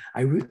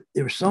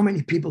 There were so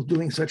many people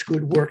doing such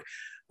good work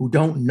who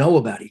don't know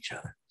about each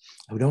other,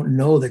 who don't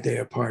know that they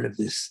are part of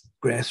this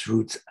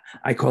grassroots.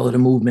 I call it a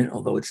movement,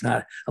 although it's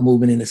not a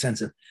movement in the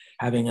sense of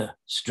having a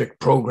strict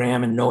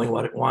program and knowing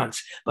what it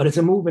wants, but it's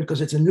a movement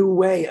because it's a new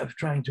way of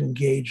trying to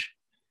engage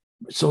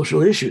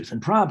social issues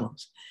and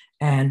problems.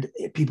 And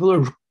people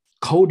are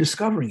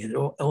co-discovering it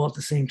all at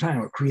the same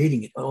time, or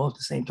creating it all at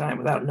the same time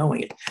without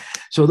knowing it.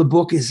 So the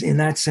book is, in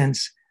that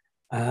sense,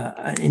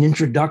 an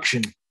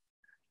introduction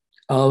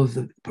of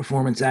the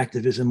performance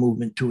activism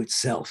movement to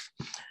itself.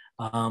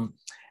 And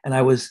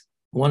I was,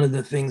 one of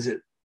the things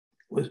that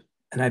was,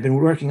 and I've been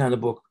working on the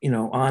book,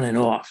 on and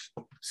off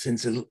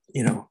since,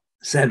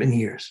 7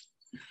 years,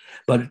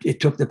 but it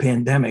took the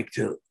pandemic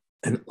and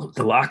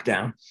the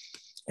lockdown.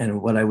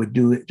 And what I would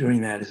do during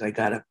that is I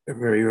got up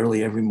very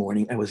early every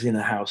morning. I was in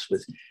a house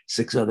with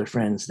 6 other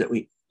friends that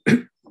we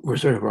were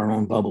sort of our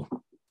own bubble.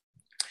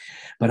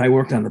 But I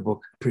worked on the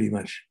book pretty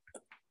much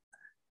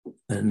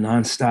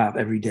nonstop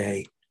every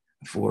day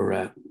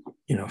for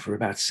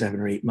about 7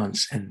 or 8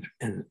 months, and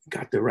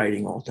got the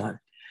writing all done.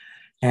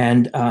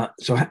 And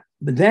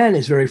but then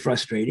it's very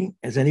frustrating,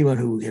 as anyone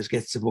who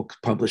gets a book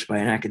published by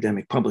an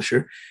academic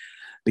publisher,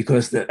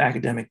 because the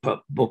academic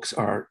books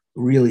are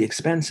really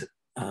expensive.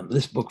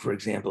 This book, for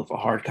example, for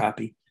hard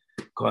copy,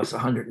 costs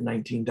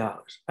 $119.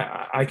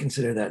 I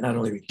consider that not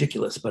only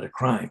ridiculous, but a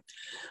crime.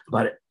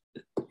 But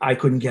I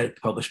couldn't get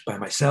it published by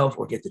myself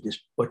or get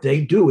what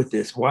they do with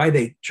this, why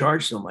they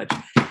charge so much,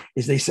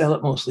 is they sell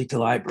it mostly to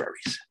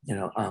libraries,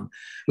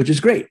 which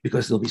is great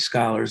because there'll be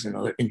scholars and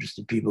other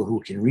interested people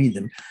who can read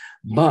them,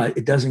 but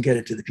it doesn't get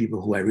it to the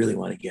people who I really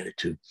want to get it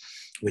to,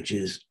 which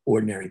is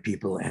ordinary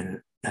people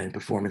and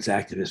performance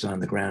activists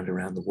on the ground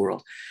around the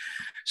world.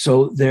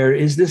 So there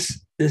is this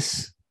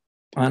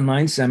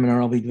online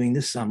seminar I'll be doing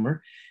this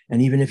summer.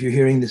 And even if you're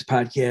hearing this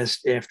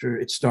podcast after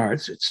it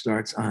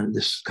starts on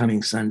this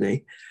coming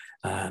Sunday,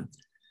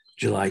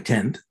 July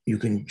 10th, you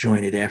can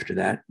join it after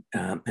that.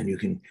 And you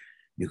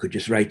could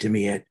just write to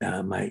me at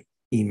my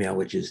email,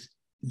 which is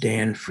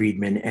Dan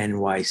Friedman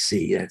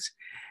NYC. That's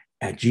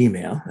at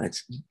Gmail.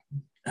 That's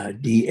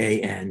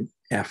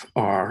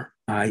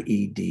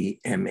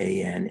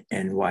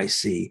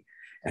DANFRIEDMANNYC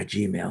at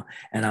Gmail.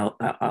 And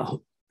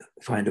I'll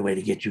find a way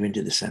to get you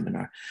into the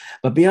seminar.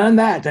 But beyond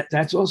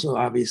that's also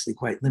obviously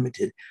quite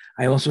limited.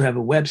 I also have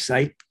a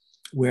website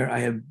where I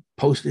have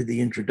posted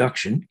the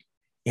introduction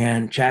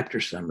and chapter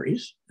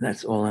summaries.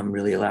 That's all I'm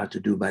really allowed to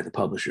do by the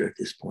publisher at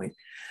this point.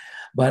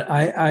 But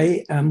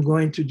I am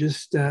going to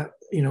just,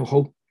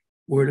 hope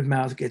word of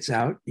mouth gets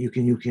out. You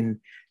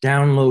can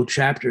download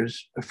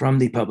chapters from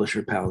the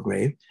publisher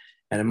Palgrave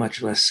at a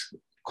much less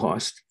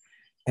cost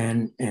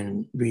and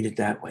read it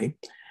that way.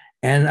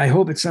 And I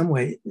hope at some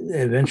way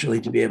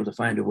eventually to be able to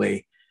find a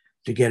way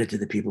to get it to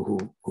the people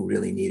who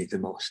really need it the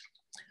most.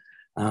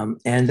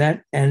 And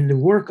the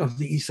work of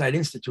the Eastside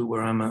Institute,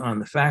 where I'm on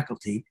the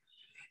faculty,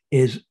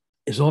 is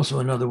also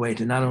another way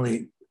to not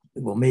only,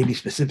 well, maybe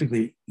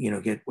specifically,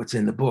 get what's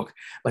in the book,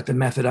 but the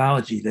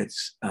methodology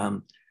that's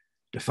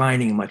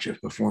defining much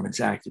of performance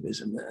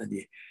activism,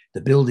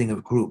 the building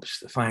of groups,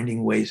 the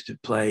finding ways to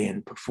play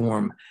and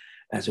perform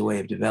as a way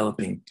of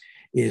developing,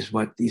 is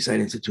what the Eastside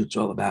Institute's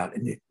all about.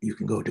 And you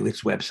can go to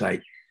its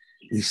website,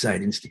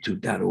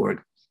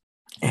 eastsideinstitute.org,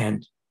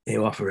 and they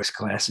offer us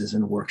classes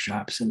and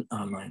workshops and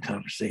online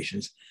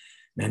conversations,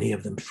 many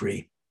of them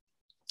free.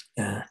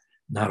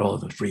 Not all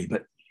of them free,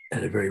 but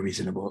at a very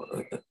reasonable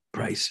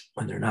price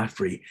when they're not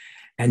free.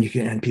 And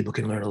people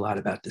can learn a lot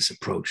about this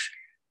approach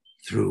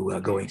through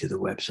going to the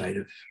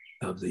website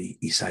of the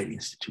Eastside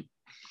Institute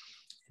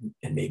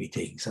and maybe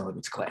taking some of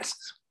its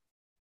classes.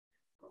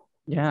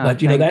 Yeah,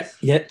 but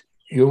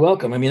you're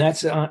welcome. I mean,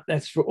 that's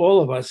for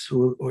all of us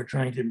who are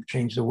trying to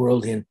change the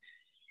world in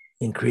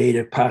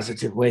creative,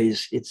 positive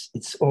ways.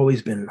 It's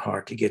always been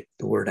hard to get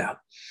the word out,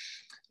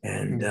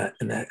 and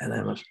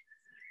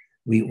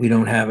we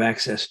don't have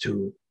access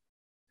to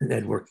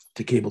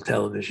cable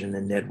television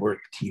and network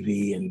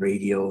TV and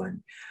radio,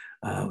 and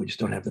we just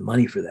don't have the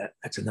money for that.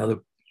 That's another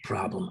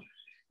problem,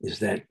 is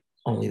that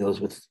only those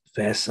with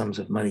vast sums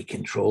of money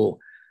control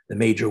the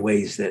major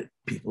ways that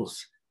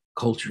people's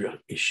culture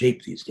is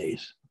shaped these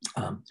days.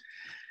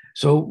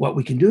 So what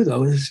we can do,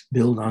 though, is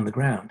build on the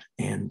ground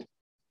and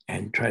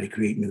try to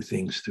create new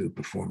things through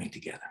performing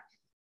together.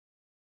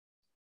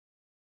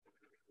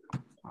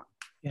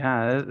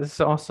 Yeah, this is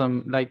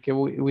awesome. Like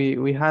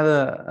we had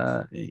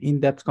a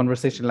in-depth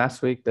conversation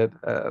last week that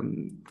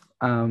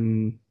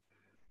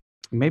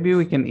maybe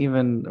we can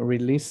even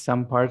release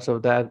some parts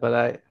of that.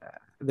 But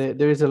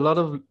there is a lot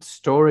of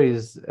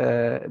stories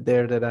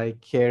there that I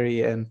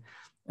carry, and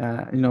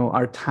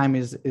our time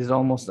is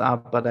almost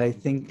up. But I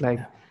think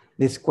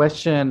this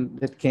question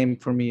that came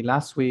for me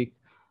last week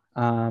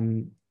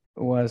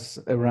was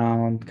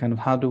around kind of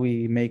how do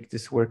we make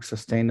this work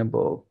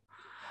sustainable,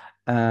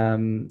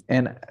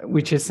 and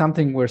which is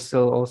something we're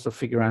still also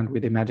figuring out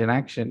with Imagine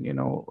Action.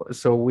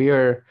 So we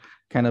are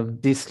kind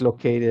of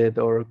dislocated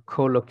or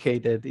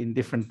co-located in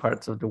different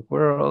parts of the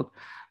world,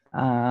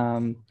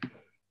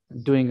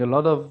 doing a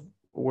lot of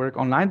work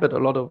online, but a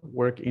lot of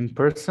work in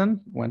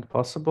person when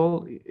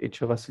possible,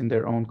 each of us in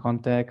their own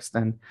context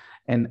and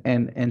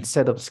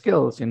set of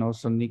skills.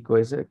 So Nico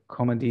is a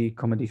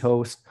comedy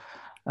host,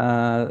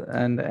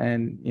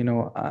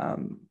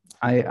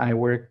 I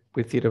work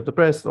with Theater of the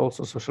Press,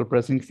 also social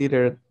pressing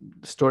theater,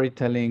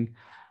 storytelling,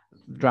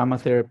 drama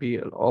therapy,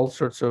 all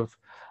sorts of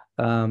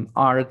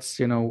arts.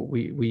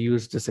 We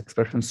use this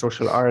expression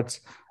social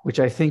arts, which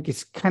I think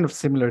is kind of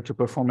similar to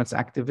performance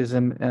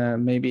activism.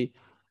 Maybe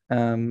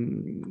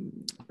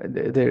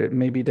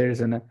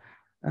there's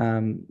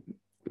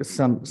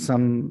some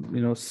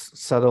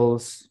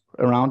subtle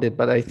around it,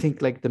 but I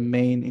think like the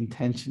main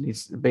intention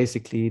is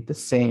basically the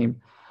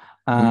same.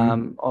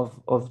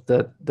 Of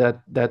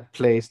that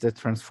place, the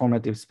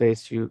transformative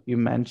space you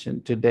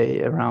mentioned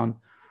today around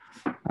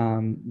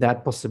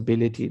that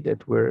possibility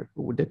that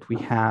we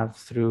have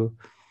through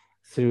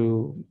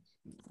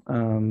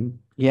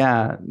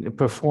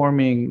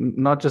performing,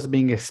 not just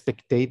being a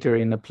spectator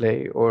in a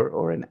play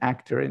or an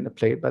actor in a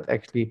play, but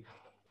actually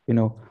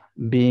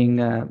being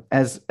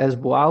as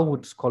Boal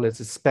would call it,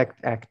 a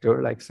spect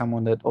actor, like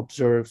someone that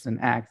observes and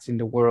acts in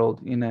the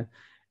world in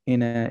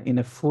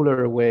a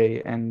fuller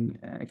way and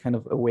kind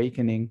of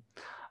awakening.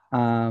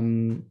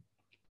 To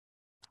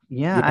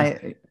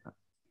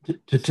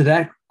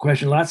that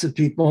question, most of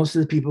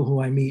the people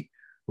who I meet,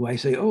 who I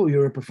say, "Oh,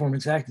 you're a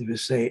performance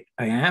activist," say,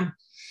 "I am."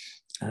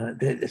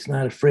 It's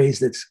not a phrase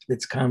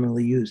that's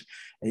commonly used.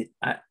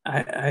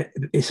 I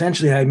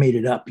essentially I made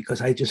it up because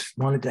I just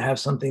wanted to have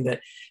something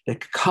that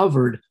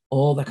covered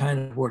all the kind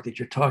of work that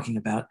you're talking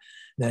about,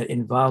 that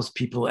involves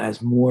people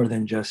as more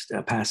than just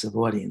a passive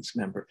audience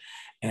member.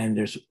 And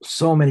there's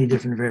so many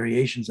different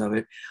variations of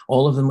it,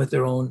 all of them with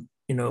their own,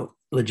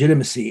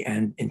 legitimacy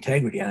and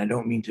integrity. And I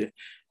don't mean to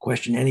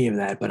question any of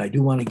that, but I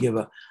do want to give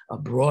a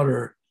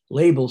broader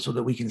label so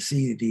that we can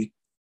see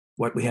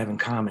what we have in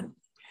common,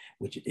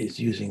 which is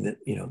using the,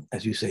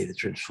 as you say, the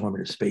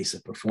transformative space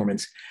of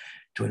performance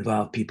to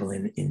involve people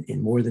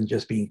in more than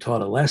just being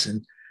taught a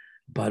lesson,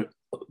 but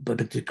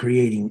to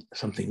creating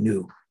something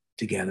new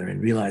together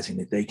and realizing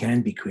that they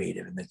can be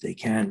creative and that they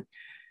can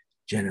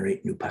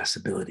generate new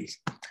possibilities.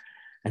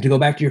 And to go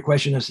back to your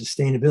question of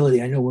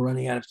sustainability, I know we're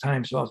running out of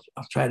time, so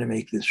I'll try to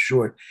make this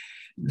short.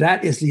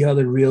 That is the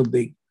other real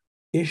big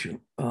issue,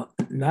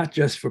 not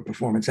just for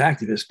performance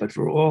activists, but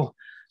for all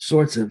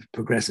sorts of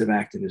progressive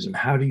activism.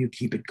 How do you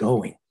keep it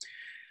going?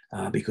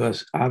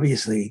 Because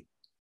obviously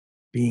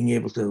being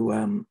able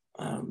to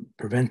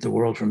prevent the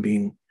world from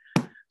being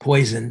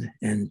poisoned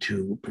and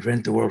to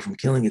prevent the world from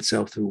killing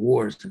itself through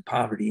wars and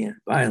poverty and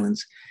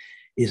violence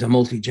is a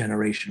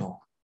multi-generational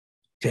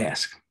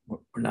task.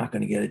 We're not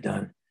going to get it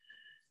done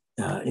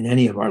in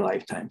any of our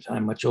lifetimes.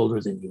 I'm much older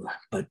than you,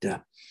 but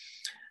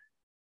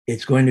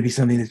it's going to be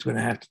something that's going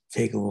to have to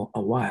take a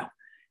while.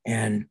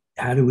 And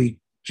how do we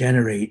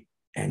generate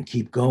and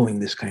keep going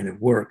this kind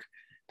of work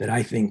that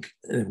I think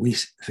we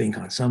think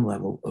on some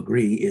level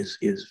agree is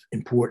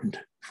important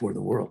for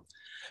the world?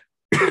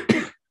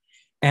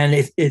 And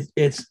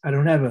it's I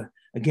don't have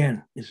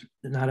it's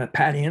not a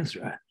pat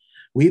answer.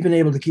 We've been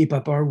able to keep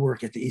up our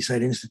work at the East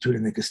Side Institute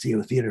and the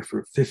Castillo Theater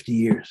for 50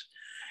 years.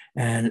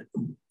 And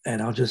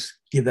I'll just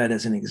give that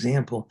as an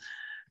example,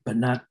 but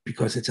not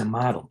because it's a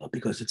model, but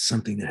because it's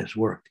something that has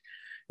worked.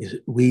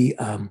 We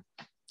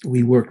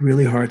work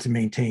really hard to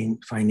maintain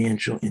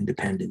financial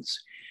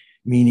independence,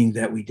 meaning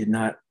that we did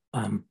not,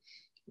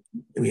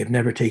 we have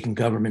never taken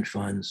government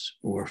funds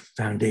or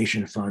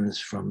foundation funds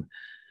from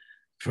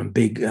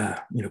big,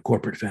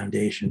 corporate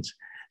foundations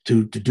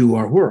to do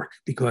our work,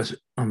 because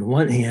on the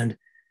one hand,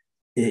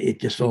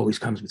 it just always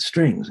comes with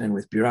strings and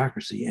with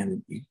bureaucracy,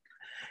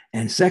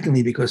 and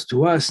secondly, because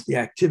to us, the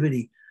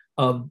activity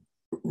of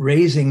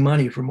raising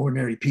money from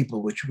ordinary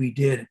people, which we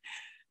did,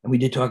 and we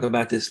did talk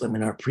about this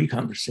in our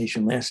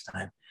pre-conversation last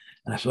time,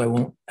 so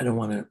I don't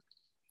want to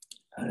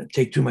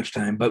take too much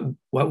time, but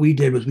what we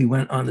did was we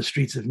went on the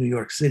streets of New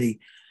York City,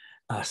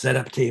 set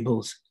up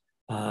tables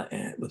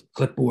with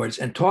clipboards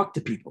and talked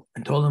to people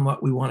and told them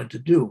what we wanted to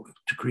do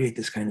to create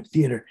this kind of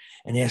theater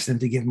and asked them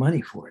to give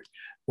money for it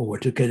or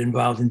to get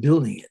involved in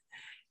building it.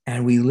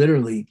 And we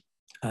literally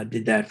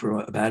did that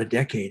for about a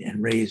decade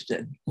and raised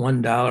 $1,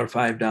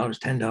 $5,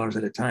 $10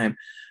 at a time,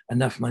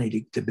 enough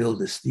money to build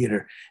this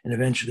theater. And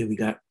eventually we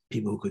got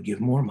people who could give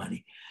more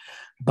money.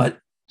 But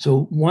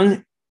so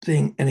one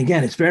thing, and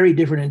again, it's very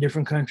different in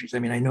different countries. I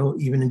mean, I know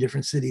even in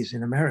different cities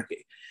in America,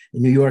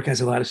 New York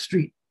has a lot of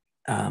street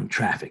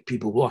traffic,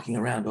 people walking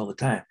around all the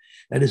time.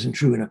 That isn't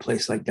true in a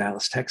place like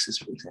Dallas, Texas,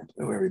 for example,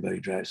 where everybody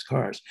drives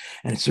cars.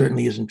 And it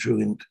certainly isn't true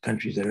in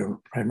countries that are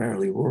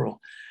primarily rural.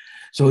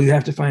 So you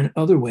have to find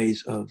other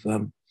ways of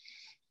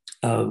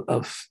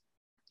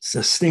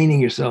sustaining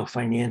yourself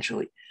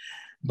financially.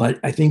 But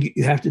I think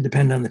you have to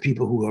depend on the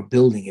people who are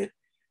building it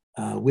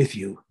with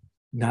you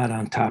not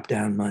on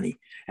top-down money.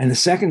 And the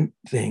second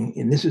thing,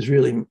 and this is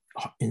really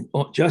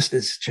just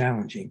as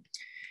challenging,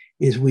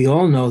 is we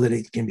all know that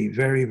it can be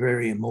very,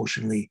 very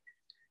emotionally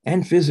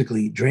and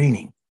physically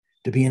draining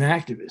to be an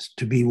activist,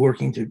 to be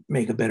working to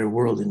make a better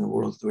world in a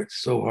world where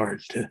it's so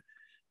hard to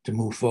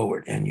move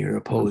forward and you're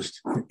opposed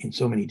in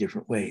so many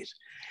different ways.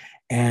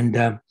 And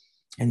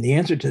the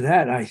answer to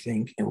that, I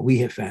think, and we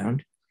have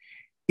found,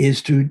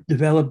 is to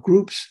develop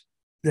groups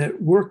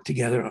that work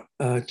together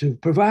to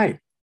provide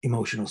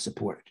emotional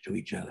support to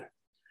each other.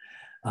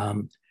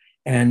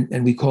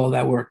 And we call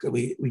that work,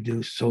 we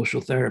do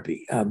social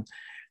therapy.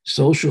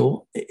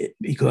 Social,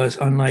 because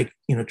unlike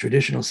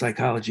traditional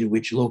psychology,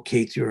 which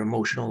locates your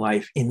emotional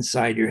life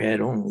inside your head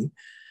only,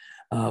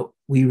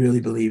 we really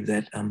believe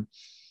that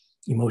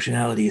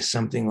emotionality is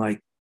something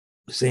like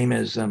the same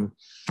as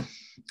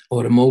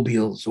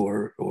automobiles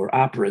or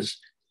operas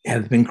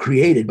have been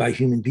created by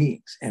human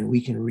beings, and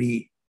we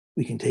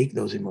can take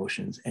those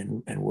emotions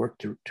and work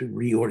to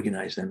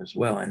reorganize them as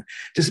well, and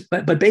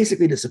but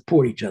basically to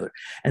support each other.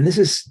 And this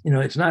is,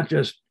 it's not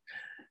just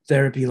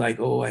therapy like,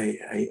 oh,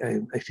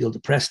 I feel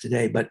depressed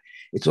today, but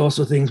it's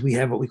also things. We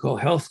have what we call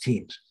health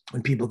teams.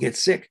 When people get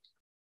sick,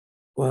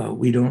 well,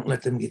 we don't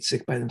let them get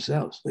sick by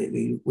themselves.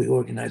 We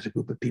organize a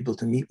group of people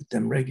to meet with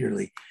them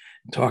regularly,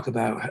 and talk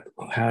about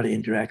how to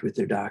interact with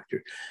their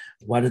doctor.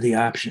 What are the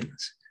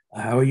options?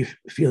 How are you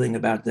feeling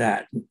about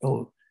that?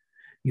 Oh,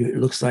 it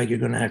looks like you're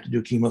going to have to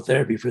do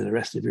chemotherapy for the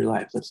rest of your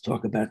life. Let's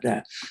talk about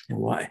that and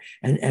why.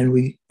 And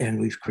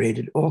we've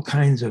created all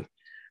kinds of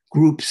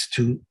groups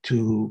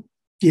to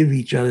give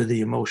each other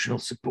the emotional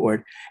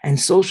support and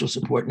social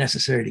support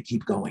necessary to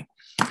keep going.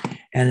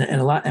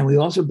 And we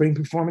also bring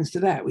performance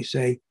to that. We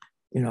say,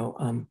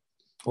 all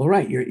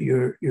right,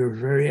 you're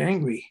very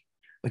angry,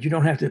 but you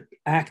don't have to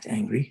act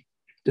angry.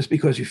 Just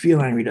because you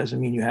feel angry doesn't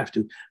mean you have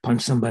to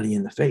punch somebody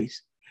in the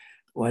face.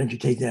 Why don't you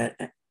take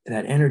that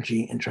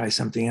energy and try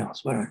something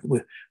else? Why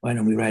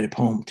don't we write a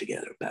poem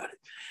together about it,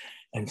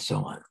 and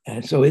so on.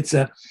 And so it's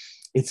a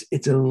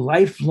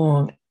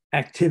lifelong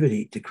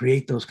activity to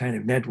create those kind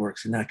of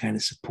networks and that kind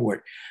of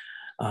support.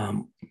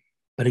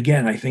 But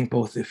again, I think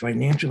both the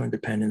financial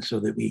independence, so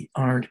that we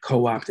aren't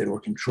co-opted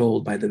or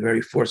controlled by the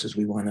very forces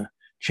we want to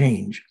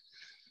change,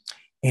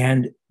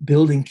 and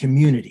building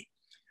community,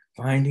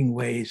 finding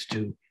ways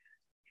to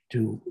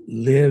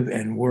live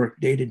and work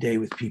day to day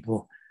with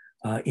people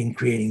in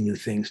creating new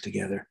things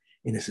together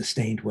in a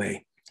sustained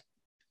way,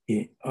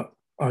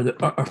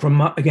 are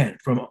from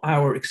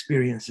our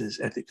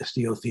experiences at the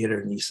Castillo Theater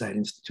and the East Side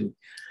Institute,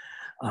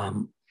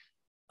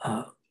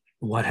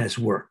 what has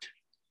worked.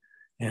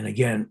 And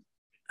again,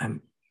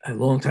 a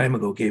long time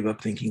ago gave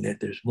up thinking that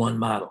there's one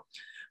model,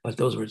 but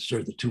those were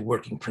sort of the two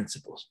working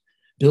principles.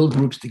 Build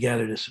groups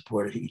together to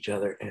support each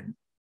other and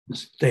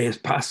stay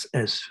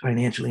as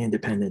financially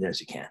independent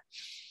as you can.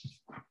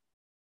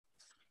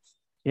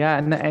 Yeah,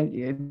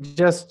 and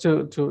just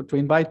to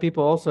invite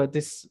people also at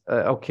this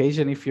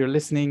occasion, if you're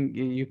listening,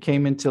 you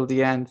came until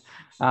the end,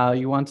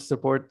 you want to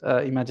support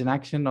Imagine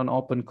Action on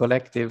Open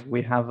Collective.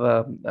 We have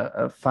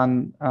a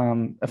fun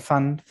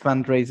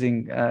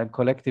fundraising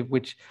collective,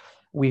 which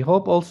we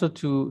hope also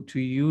to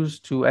use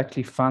to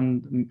actually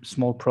fund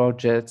small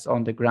projects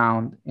on the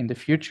ground in the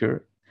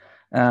future,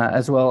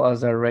 as well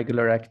as our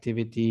regular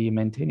activity,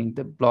 maintaining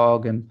the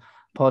blog and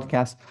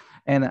podcast.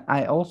 And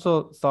I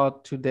also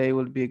thought today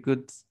would be a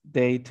good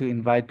day to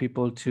invite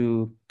people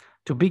to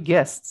be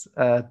guests,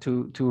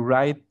 to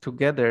write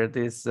together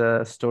this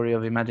story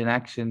of Imagine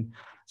Action.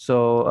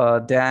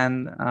 So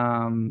Dan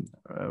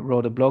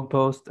wrote a blog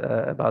post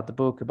about the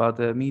book, about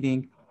the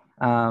meeting.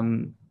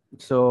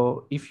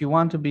 So if you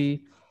want to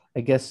be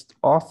a guest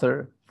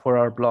author for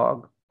our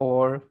blog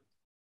or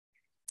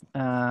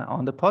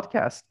on the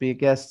podcast, be a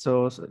guest.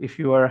 So if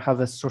you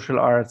have a social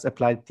arts,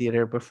 applied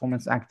theater,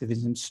 performance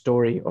activism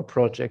story or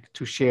project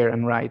to share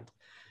and write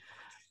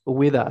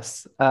with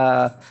us,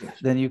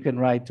 then you can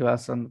write to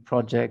us on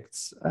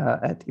projects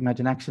at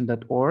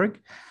imagineaction.org.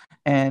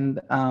 And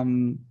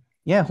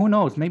who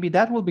knows, maybe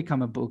that will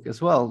become a book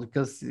as well,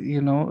 because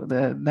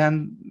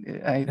then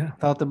I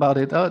thought about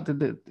it.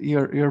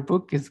 Your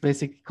book is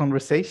basically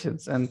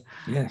conversations, and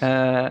yes.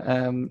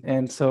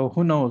 And so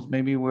who knows,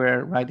 maybe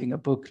we're writing a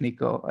book,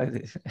 Nico. I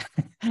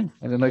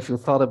don't know if you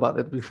thought about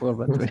it before,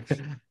 but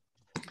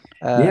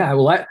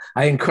well,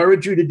 I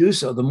encourage you to do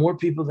so. The more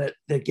people that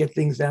get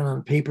things down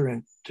on paper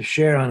and to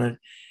share on it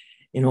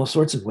in all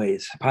sorts of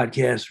ways,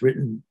 podcasts,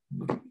 written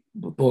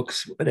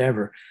books,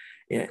 whatever,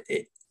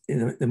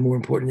 the more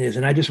important it is.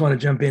 And I just want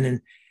to jump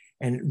in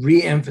and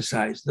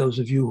re-emphasize, those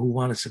of you who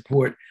want to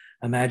support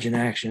Imagine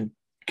Action,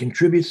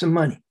 contribute some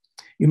money.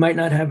 You might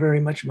not have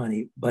very much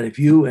money, but if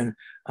you and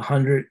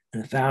 100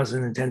 and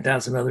 1,000 and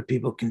 10,000 other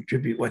people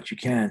contribute what you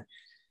can,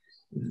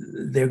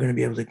 they're going to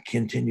be able to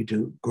continue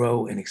to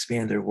grow and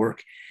expand their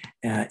work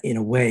in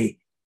a way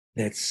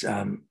that's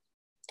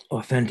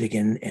authentic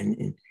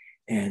and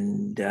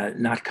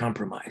not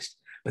compromised.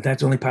 But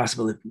that's only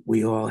possible if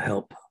we all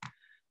help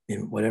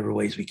in whatever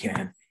ways we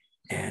can.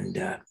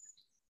 And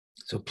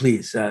so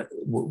please,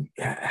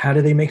 how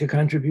do they make a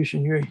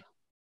contribution, Yuri?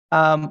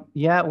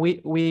 Yeah,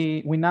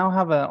 we now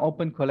have an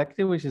open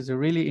collective, which is a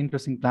really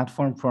interesting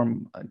platform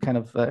from kind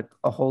of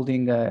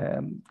holding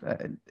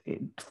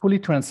fully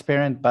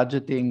transparent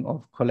budgeting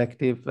of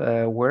collective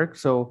work.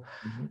 So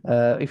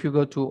if you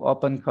go to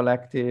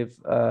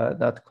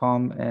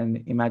opencollective.com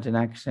and Imagine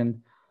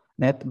Action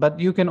Net, but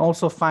you can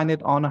also find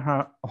it on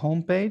our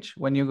homepage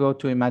when you go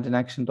to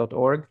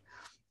imagineaction.org.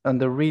 On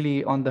the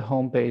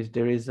homepage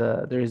there is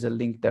a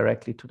link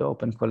directly to the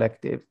Open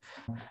Collective,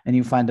 and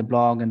you find the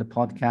blog and the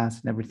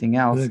podcast and everything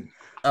else. Good.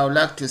 I would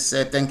like to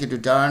say thank you to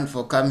Darren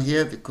for coming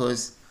here,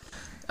 because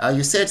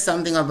you said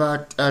something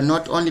about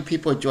not only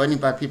people joining,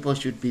 but people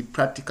should be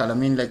practical. I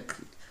mean, like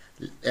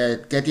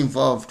get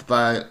involved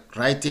by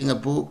writing a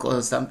book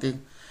or something.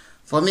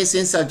 For me,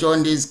 since I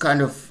joined these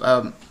kind of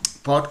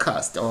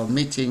podcasts or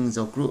meetings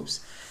or groups,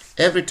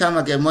 every time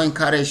I get more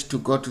encouraged to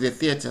go to the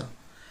theater.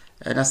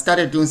 And I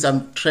started doing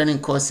some training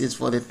courses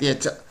for the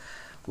theater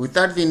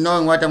without even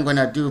knowing what I'm going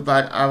to do.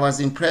 But I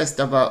was impressed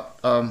about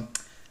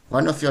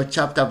one of your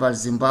chapter about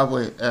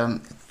Zimbabwe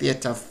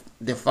theater,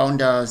 the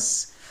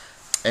founders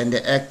and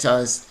the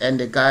actors, and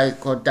the guy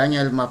called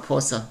Daniel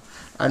Maposa.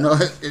 I know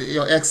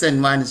your accent,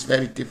 mine is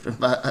very different,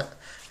 but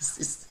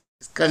it's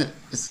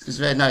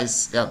very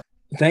nice. Yeah.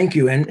 Thank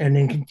you. And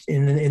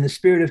in the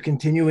spirit of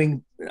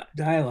continuing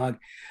dialogue,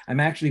 I'm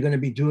actually going to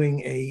be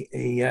doing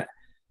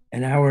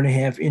an hour and a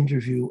half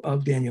interview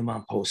of Daniel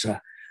Mamposa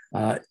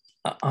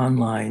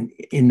online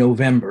in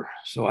November.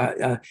 So,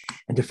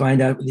 and to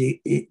find out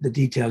the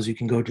details, you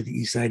can go to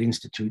the Eastside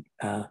Institute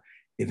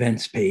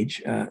events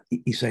page,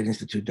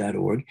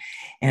 eastsideinstitute.org.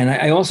 And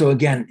I also,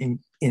 again,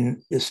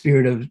 in the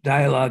spirit of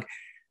dialogue,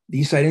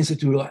 the Eastside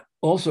Institute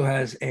also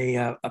has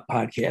a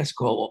podcast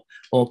called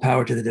All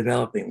Power to the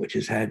Developing, which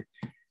has had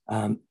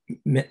a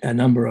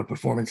number of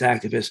performance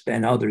activists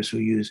and others who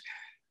use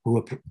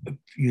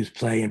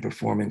play and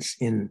performance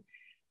in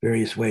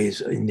various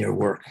ways in their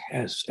work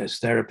as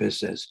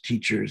therapists, as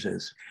teachers,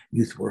 as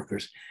youth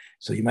workers.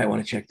 So you might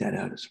want to check that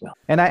out as well.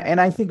 And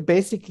I think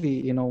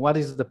basically, what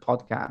is the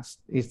podcast?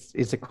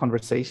 It's a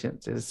conversation.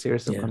 It's a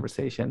series of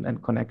conversation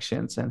and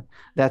connections, and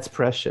that's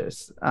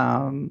precious.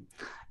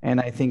 And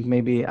I think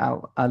maybe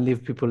I'll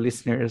leave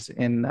listeners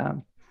in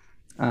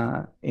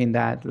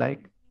that,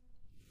 like,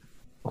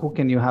 who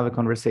can you have a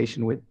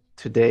conversation with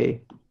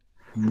today,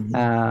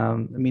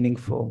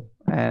 meaningful,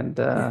 and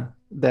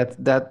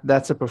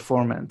that's a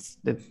performance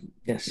that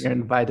you're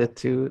invited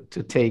to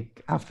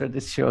take after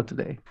this show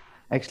today.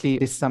 Actually,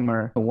 this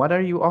summer, what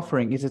are you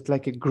offering? Is it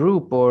like a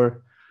group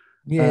or?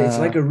 Yeah, it's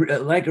like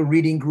a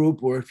reading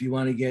group, or if you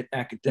want to get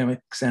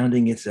academic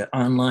sounding, it's an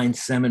online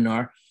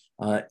seminar.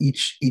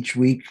 Each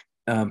week,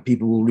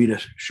 people will read a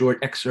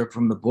short excerpt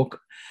from the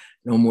book,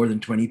 no more than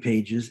 20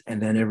 pages.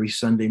 And then every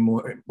Sunday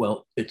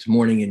it's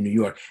morning in New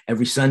York.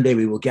 Every Sunday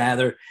we will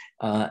gather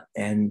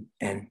and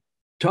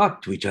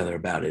talk to each other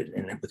about it,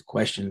 and with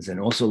questions, and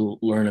also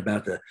learn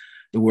about the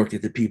work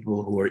that the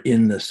people who are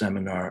in the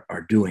seminar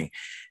are doing.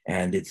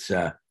 And it's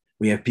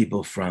we have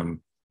people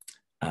from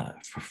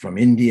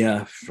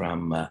India,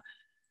 from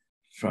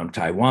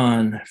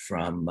Taiwan,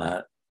 from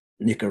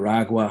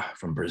Nicaragua,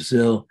 from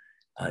Brazil.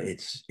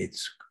 It's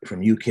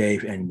from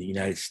UK and the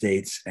United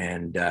States,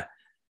 and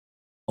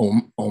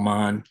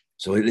Oman.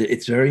 So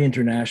it's very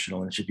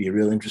international, and it should be a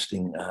real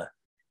interesting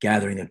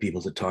gathering of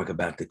people to talk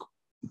about the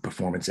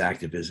performance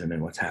activism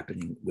and what's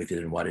happening with it,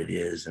 and what it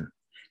is, and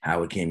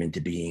how it came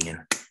into being, and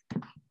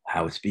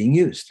how it's being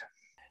used.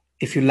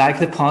 If you like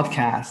the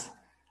podcast,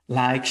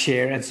 like,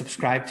 share, and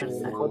subscribe to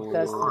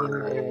podcast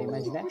in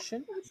Imagine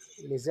Action.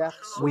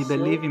 We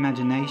believe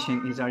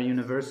imagination is our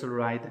universal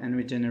right, and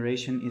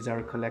regeneration is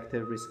our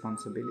collective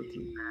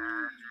responsibility.